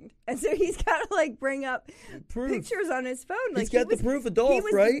 you didn't. And so he's got to, like, bring up pictures on his phone. Like, he's got the proof of Dolph,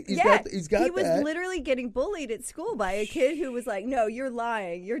 right? He's got he was that. literally getting bullied at school by a kid who was like, no, you're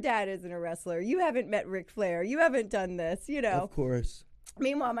lying. Your dad isn't a wrestler. You haven't met Ric Flair. You haven't done this, you know. Of course.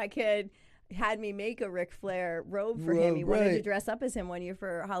 Meanwhile, my kid had me make a Ric Flair robe for him. He wanted to dress up as him one year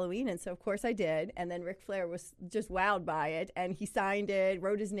for Halloween, and so of course I did. And then Ric Flair was just wowed by it, and he signed it,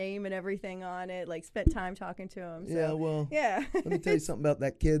 wrote his name and everything on it, like spent time talking to him. So, yeah, well, yeah. Let me tell you something about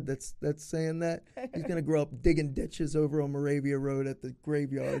that kid that's saying that. He's gonna grow up digging ditches over on Moravia Road at the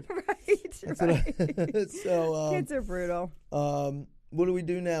graveyard. Right. So kids are brutal. What do we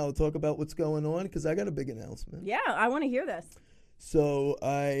do now? Talk about what's going on, because I got a big announcement. Yeah, I want to hear this. So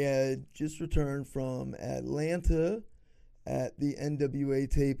I just returned from Atlanta at the NWA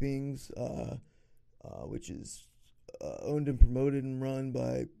tapings, which is owned and promoted and run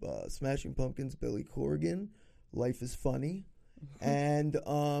by Smashing Pumpkins' Billy Corgan. Life is funny. And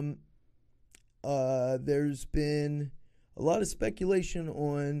there's been a lot of speculation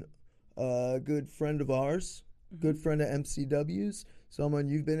on a good friend of ours, good friend of MCW's, someone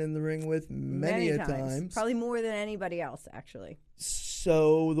you've been in the ring with many a times. Probably more than anybody else, actually.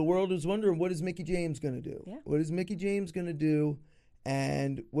 So the world is wondering, what is Mickie James going to do? Yeah. What is Mickie James going to do?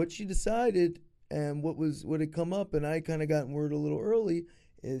 And what she decided, and what had come up, and I kind of gotten word a little early,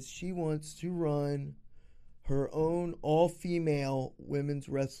 is she wants to run her own all-female women's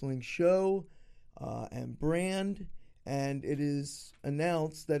wrestling show and brand, and it is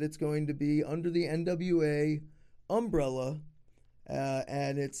announced that it's going to be under the NWA umbrella,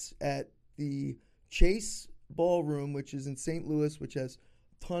 and it's at the Chase Ballroom, which is in St. Louis, which has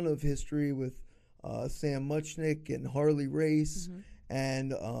a ton of history with Sam Muchnick and Harley Race,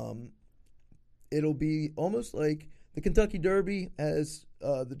 and it'll be almost like the Kentucky Derby as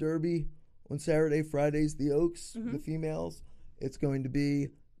the Derby on Saturday, Fridays, the Oaks, the females. It's going to be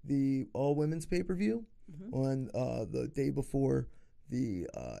the all-women's pay-per-view on the day before the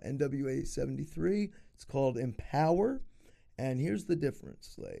NWA 73. It's called Empower, and here's the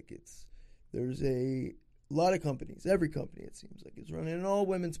difference. Like, there's a lot of companies, every company it seems like, is running an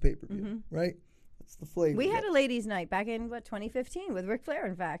all-women's pay-per-view, right? That's the flavor. We had a ladies' night back in 2015 with Ric Flair.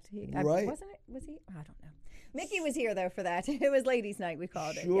 In fact, Right. wasn't it? Was he? I don't know. Mickey was here though for that. It was ladies' night. We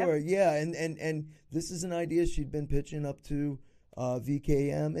called it. Sure, Yep. yeah, and this is an idea she'd been pitching up to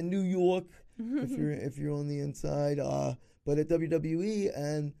VKM in New York, if you're on the inside, but at WWE,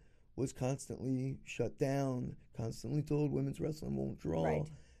 and was constantly shut down, constantly told women's wrestling won't draw, Right.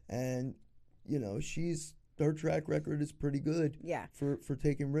 and you know her track record is pretty good, Yeah. for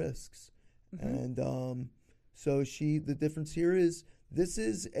taking risks, and so the difference here is this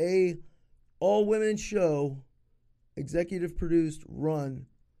is a all women show, executive produced, run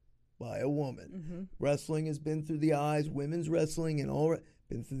by a woman. Wrestling has been through the eyes, women's wrestling and all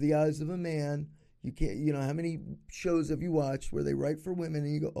been through the eyes of a man. You can't. You know, how many shows have you watched where they write for women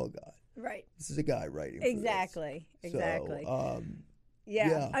and you go, oh God, Right. this is a guy writing. Exactly. For this. Exactly. So,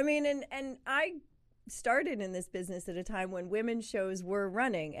 yeah. I mean, and I started in this business at a time when women's shows were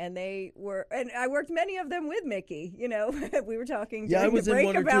running, and I worked many of them with Mickey. You know, we were talking. Yeah, I was in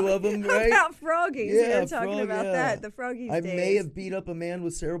one or about, two of them, right? About Froggies. Yeah, talking about that. The Froggies. I days. may have beat up a man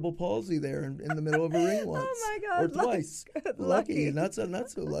with cerebral palsy there in the middle of a ring once. Oh my God! Or twice. Lucky, not so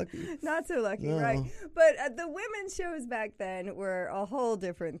lucky. Not so lucky, No. right? But the women's shows back then were a whole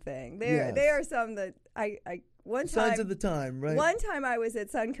different thing. They are some that I one time. Signs of the time, right? One time I was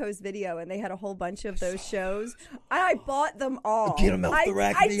at Suncoast Video and they had a whole bunch of those shows. I bought them all. Get them out the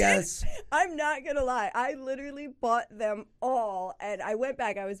rack, yes. I'm not gonna lie. I literally bought them all, and I went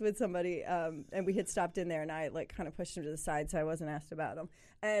back. I was with somebody, and we had stopped in there, and I kind of pushed them to the side so I wasn't asked about them.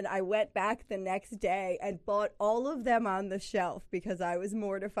 And I went back the next day and bought all of them on the shelf because I was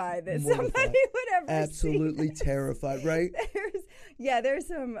mortified that somebody would ever Absolutely see terrified, right? There's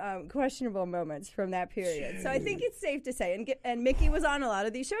some questionable moments from that period. So I think it's safe to say, and Mickey was on a lot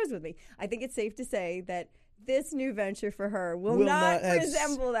of these shows with me. I think it's safe to say that this new venture for her will not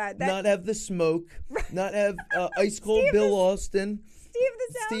resemble that. Not have the smoke, not have ice cold Bill Austin.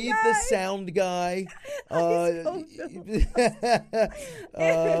 Steve the sound guy.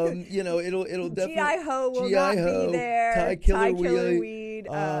 You know, it'll definitely. G.I. Ho will not be there. Ty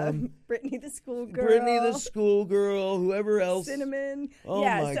Killerweed. Brittany the schoolgirl. Whoever else. Cinnamon. Oh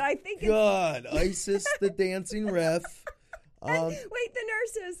yeah, so I think God, Isis the dancing ref. Wait, the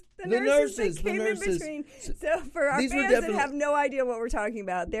nurses that came in between. So for our fans that have no idea what we're talking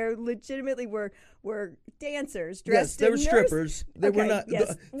about, they legitimately were dancers dressed they were in strippers. They were not.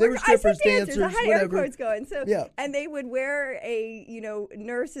 Yes. They were strippers, dancers, I had whatever. air quotes going. So yeah. And they would wear a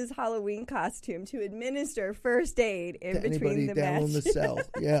nurse's Halloween costume to administer first aid in between the down matches. on the cell.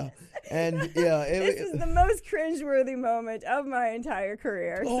 Yeah, and yeah, this is the most cringeworthy moment of my entire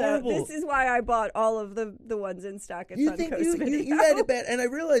career. Horrible. So this is why I bought all of the ones in stock at Suncoast Video. You had it bad, and I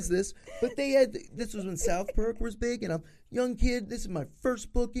realized this, but this was when South Park was big, and I'm a young kid. This is my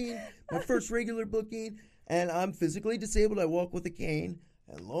first booking, my first regular booking, and I'm physically disabled. I walk with a cane,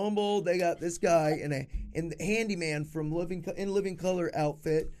 and lo and behold, they got this guy in the handyman from Living Color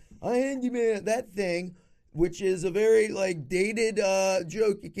outfit. A handyman, that thing, which is a very dated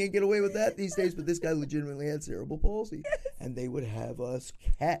joke. You can't get away with that these days. But this guy legitimately had cerebral palsy, and they would have us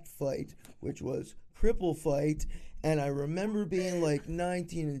cat fight, which was cripple fight. And I remember being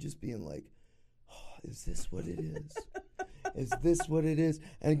 19 and just being like, oh, is this what it is? Is this what it is?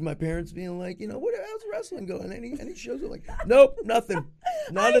 And my parents being like, how's wrestling going? Any shows? I'm like, nope, nothing.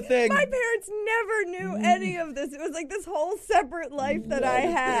 Not a thing. My parents never knew any of this. It was like this whole separate life that I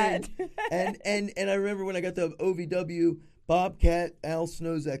had. and I remember when I got to OVW, Bobcat, Al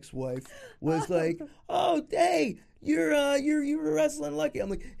Snow's ex-wife, was like, oh, hey, you're wrestling Lucky. I'm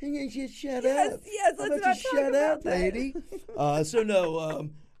like, hey, just shut up. Yes, let's not talk shut about up, that. lady. So no,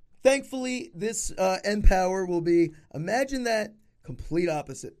 thankfully this Empower will be, imagine that, complete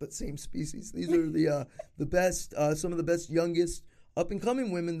opposite, but same species. These are the best, some of the best, youngest, up and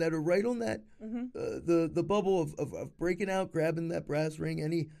coming women that are right on that, the bubble of breaking out, grabbing that brass ring,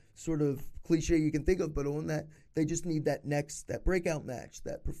 any sort of cliche you can think of, but on that, they just need that breakout match,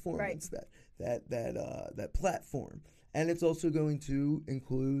 that performance, that platform. And it's also going to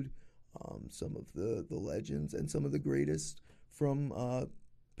include some of the legends and some of the greatest from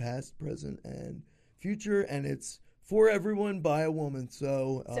past, present, and future. And it's for everyone by a woman.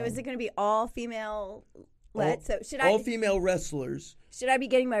 So is it going to be all female? All female wrestlers. Should I be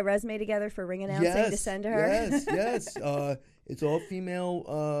getting my resume together for ring announcing to send to her? Yes. It's all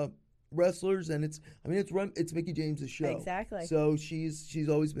female wrestlers, and it's Mickey James' show. Exactly. So she's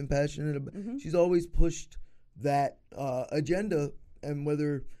always been passionate about. She's always pushed that agenda, and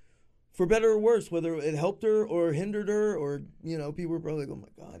whether for better or worse, whether it helped her or hindered her, or people were probably like, oh my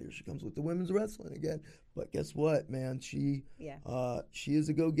God, here she comes with the women's wrestling again. But guess what, man? She is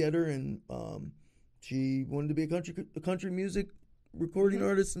a go-getter, and she wanted to be a country music recording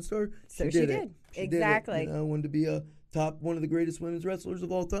artist and star. So she did. Exactly. Wanted to be one of the greatest women's wrestlers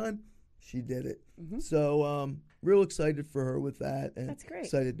of all time. She did it. So real excited for her with that, and that's great.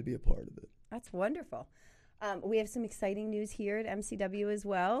 Excited to be a part of it. That's wonderful. We have some exciting news here at MCW as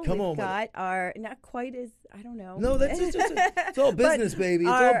well. We've got our, not quite as, I don't know. No, that's just it's all business, baby.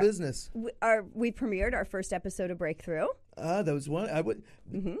 It's all business. We premiered our first episode of Breakthrough. That was one.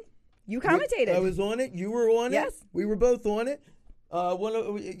 You commentated. I was on it. You were on it. Yes. We were both on it.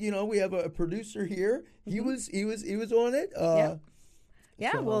 We have a producer here. He was on it.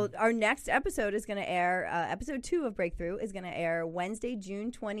 Yeah, So, well, our next episode is going to air, episode 2 of Breakthrough is going to air Wednesday,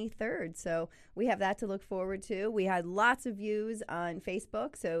 June 23rd. So we have that to look forward to. We had lots of views on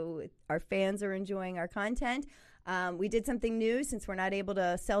Facebook, so our fans are enjoying our content. We did something new since we're not able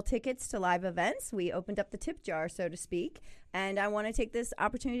to sell tickets to live events. We opened up the tip jar, so to speak. And I want to take this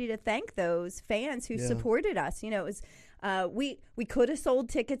opportunity to thank those fans who supported us. You know, it was we could have sold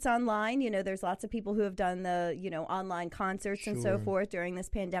tickets online. You know, there's lots of people who have done the, you know, online concerts and so forth during this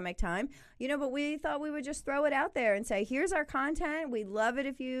pandemic time. You know, but we thought we would just throw it out there and say, here's our content. We'd love it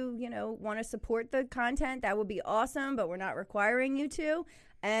if you, you know, want to support the content. That would be awesome, but we're not requiring you to.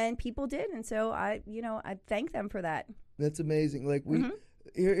 And people did. And so I thank them for that. That's amazing. Like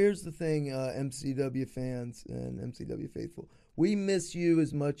here's the thing, MCW fans and MCW faithful. We miss you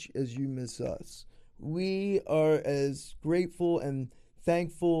as much as you miss us. We are as grateful and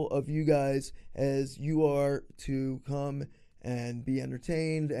thankful of you guys as you are to come and be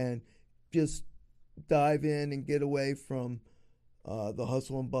entertained and just dive in and get away from the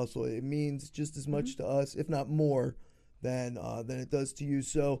hustle and bustle. It means just as much to us, if not more, than it does to you.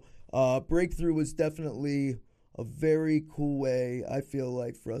 So Breakthrough was definitely a very cool way, I feel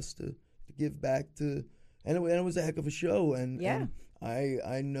like, for us to give back to, and it was a heck of a show. And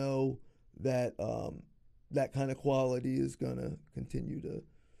I know that that kind of quality is going to continue to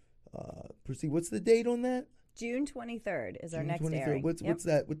proceed. What's the date on that? June 23rd is our next 23rd. airing. What's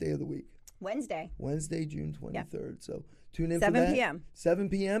that? What day of the week? Wednesday. Wednesday, June 23rd. Yep. So tune in 7 for that. p.m. 7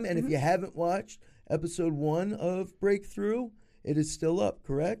 p.m. And if you haven't watched episode 1 of Breakthrough, it is still up,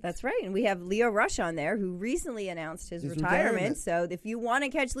 correct? That's right. And we have Leo Rush on there, who recently announced his retirement. So if you want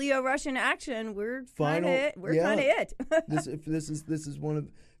to catch Leo Rush in action, we're kind of it. This is one of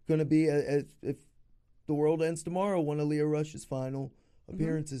going to be if the world ends tomorrow, one of Leo Rush's final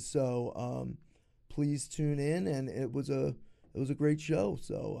appearances. So please tune in, and it was a great show.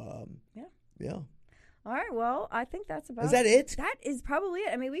 So yeah. All right, well, I think that's about it. Is that it? That is probably it.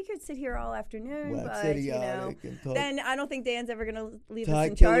 I mean, we could sit here all afternoon, Wax but, idiotic, you and know, talk, then I don't think Dan's ever going to leave Ty us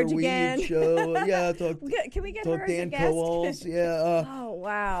in Killer charge Weed again. Show. Yeah, Can we get talk her Dan as a guest? Coals. Yeah. Oh,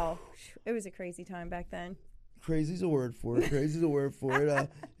 wow. It was a crazy time back then. Crazy's a word for it. Crazy's a word for it.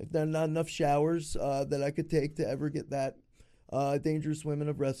 If there are not enough showers that I could take to ever get that dangerous women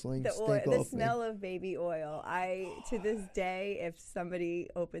of wrestling stink The off smell me. of baby oil. To this day, if somebody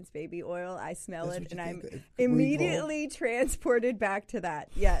opens baby oil, I smell That's it, what and you I'm think. immediately transported back to that.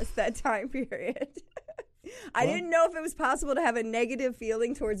 Yes, that time period. I didn't know if it was possible to have a negative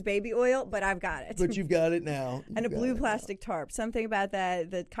feeling towards baby oil, but I've got it. But you've got it now. And a blue plastic tarp. Something about that,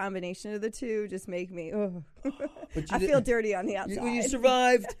 the combination of the two just make me, I feel dirty on the outside. You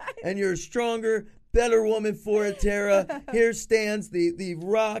survived, and you're a stronger, better woman for it, Tara. Here stands the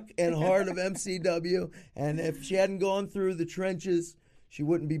rock and heart of MCW. And if she hadn't gone through the trenches, she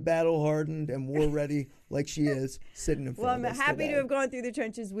wouldn't be battle-hardened and war-ready like she is sitting in front of us. Well, I'm happy today. to have gone through the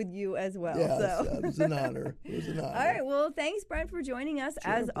trenches with you as well. Yes, so. it was an honor. It was an honor. All right. Well, thanks, Brent, for joining us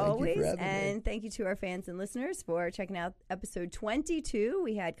as Thank you always. for having And me. thank you to our fans and listeners for checking out episode 22.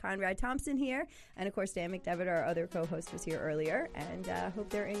 We had Conrad Thompson here. And, of course, Dan McDevitt, our other co-host, was here earlier. And hope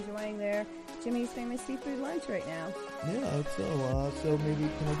they're enjoying their Jimmy's Famous Seafood lunch right now. Yeah, I hope so. So maybe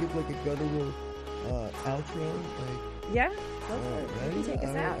can I give like a guttural outro? Yeah. Go for it. Ready? You can take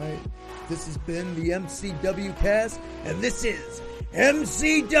us out. All right. This has been the MCW cast, and this is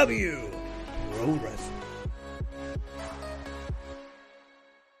MCW Pro Wrestling.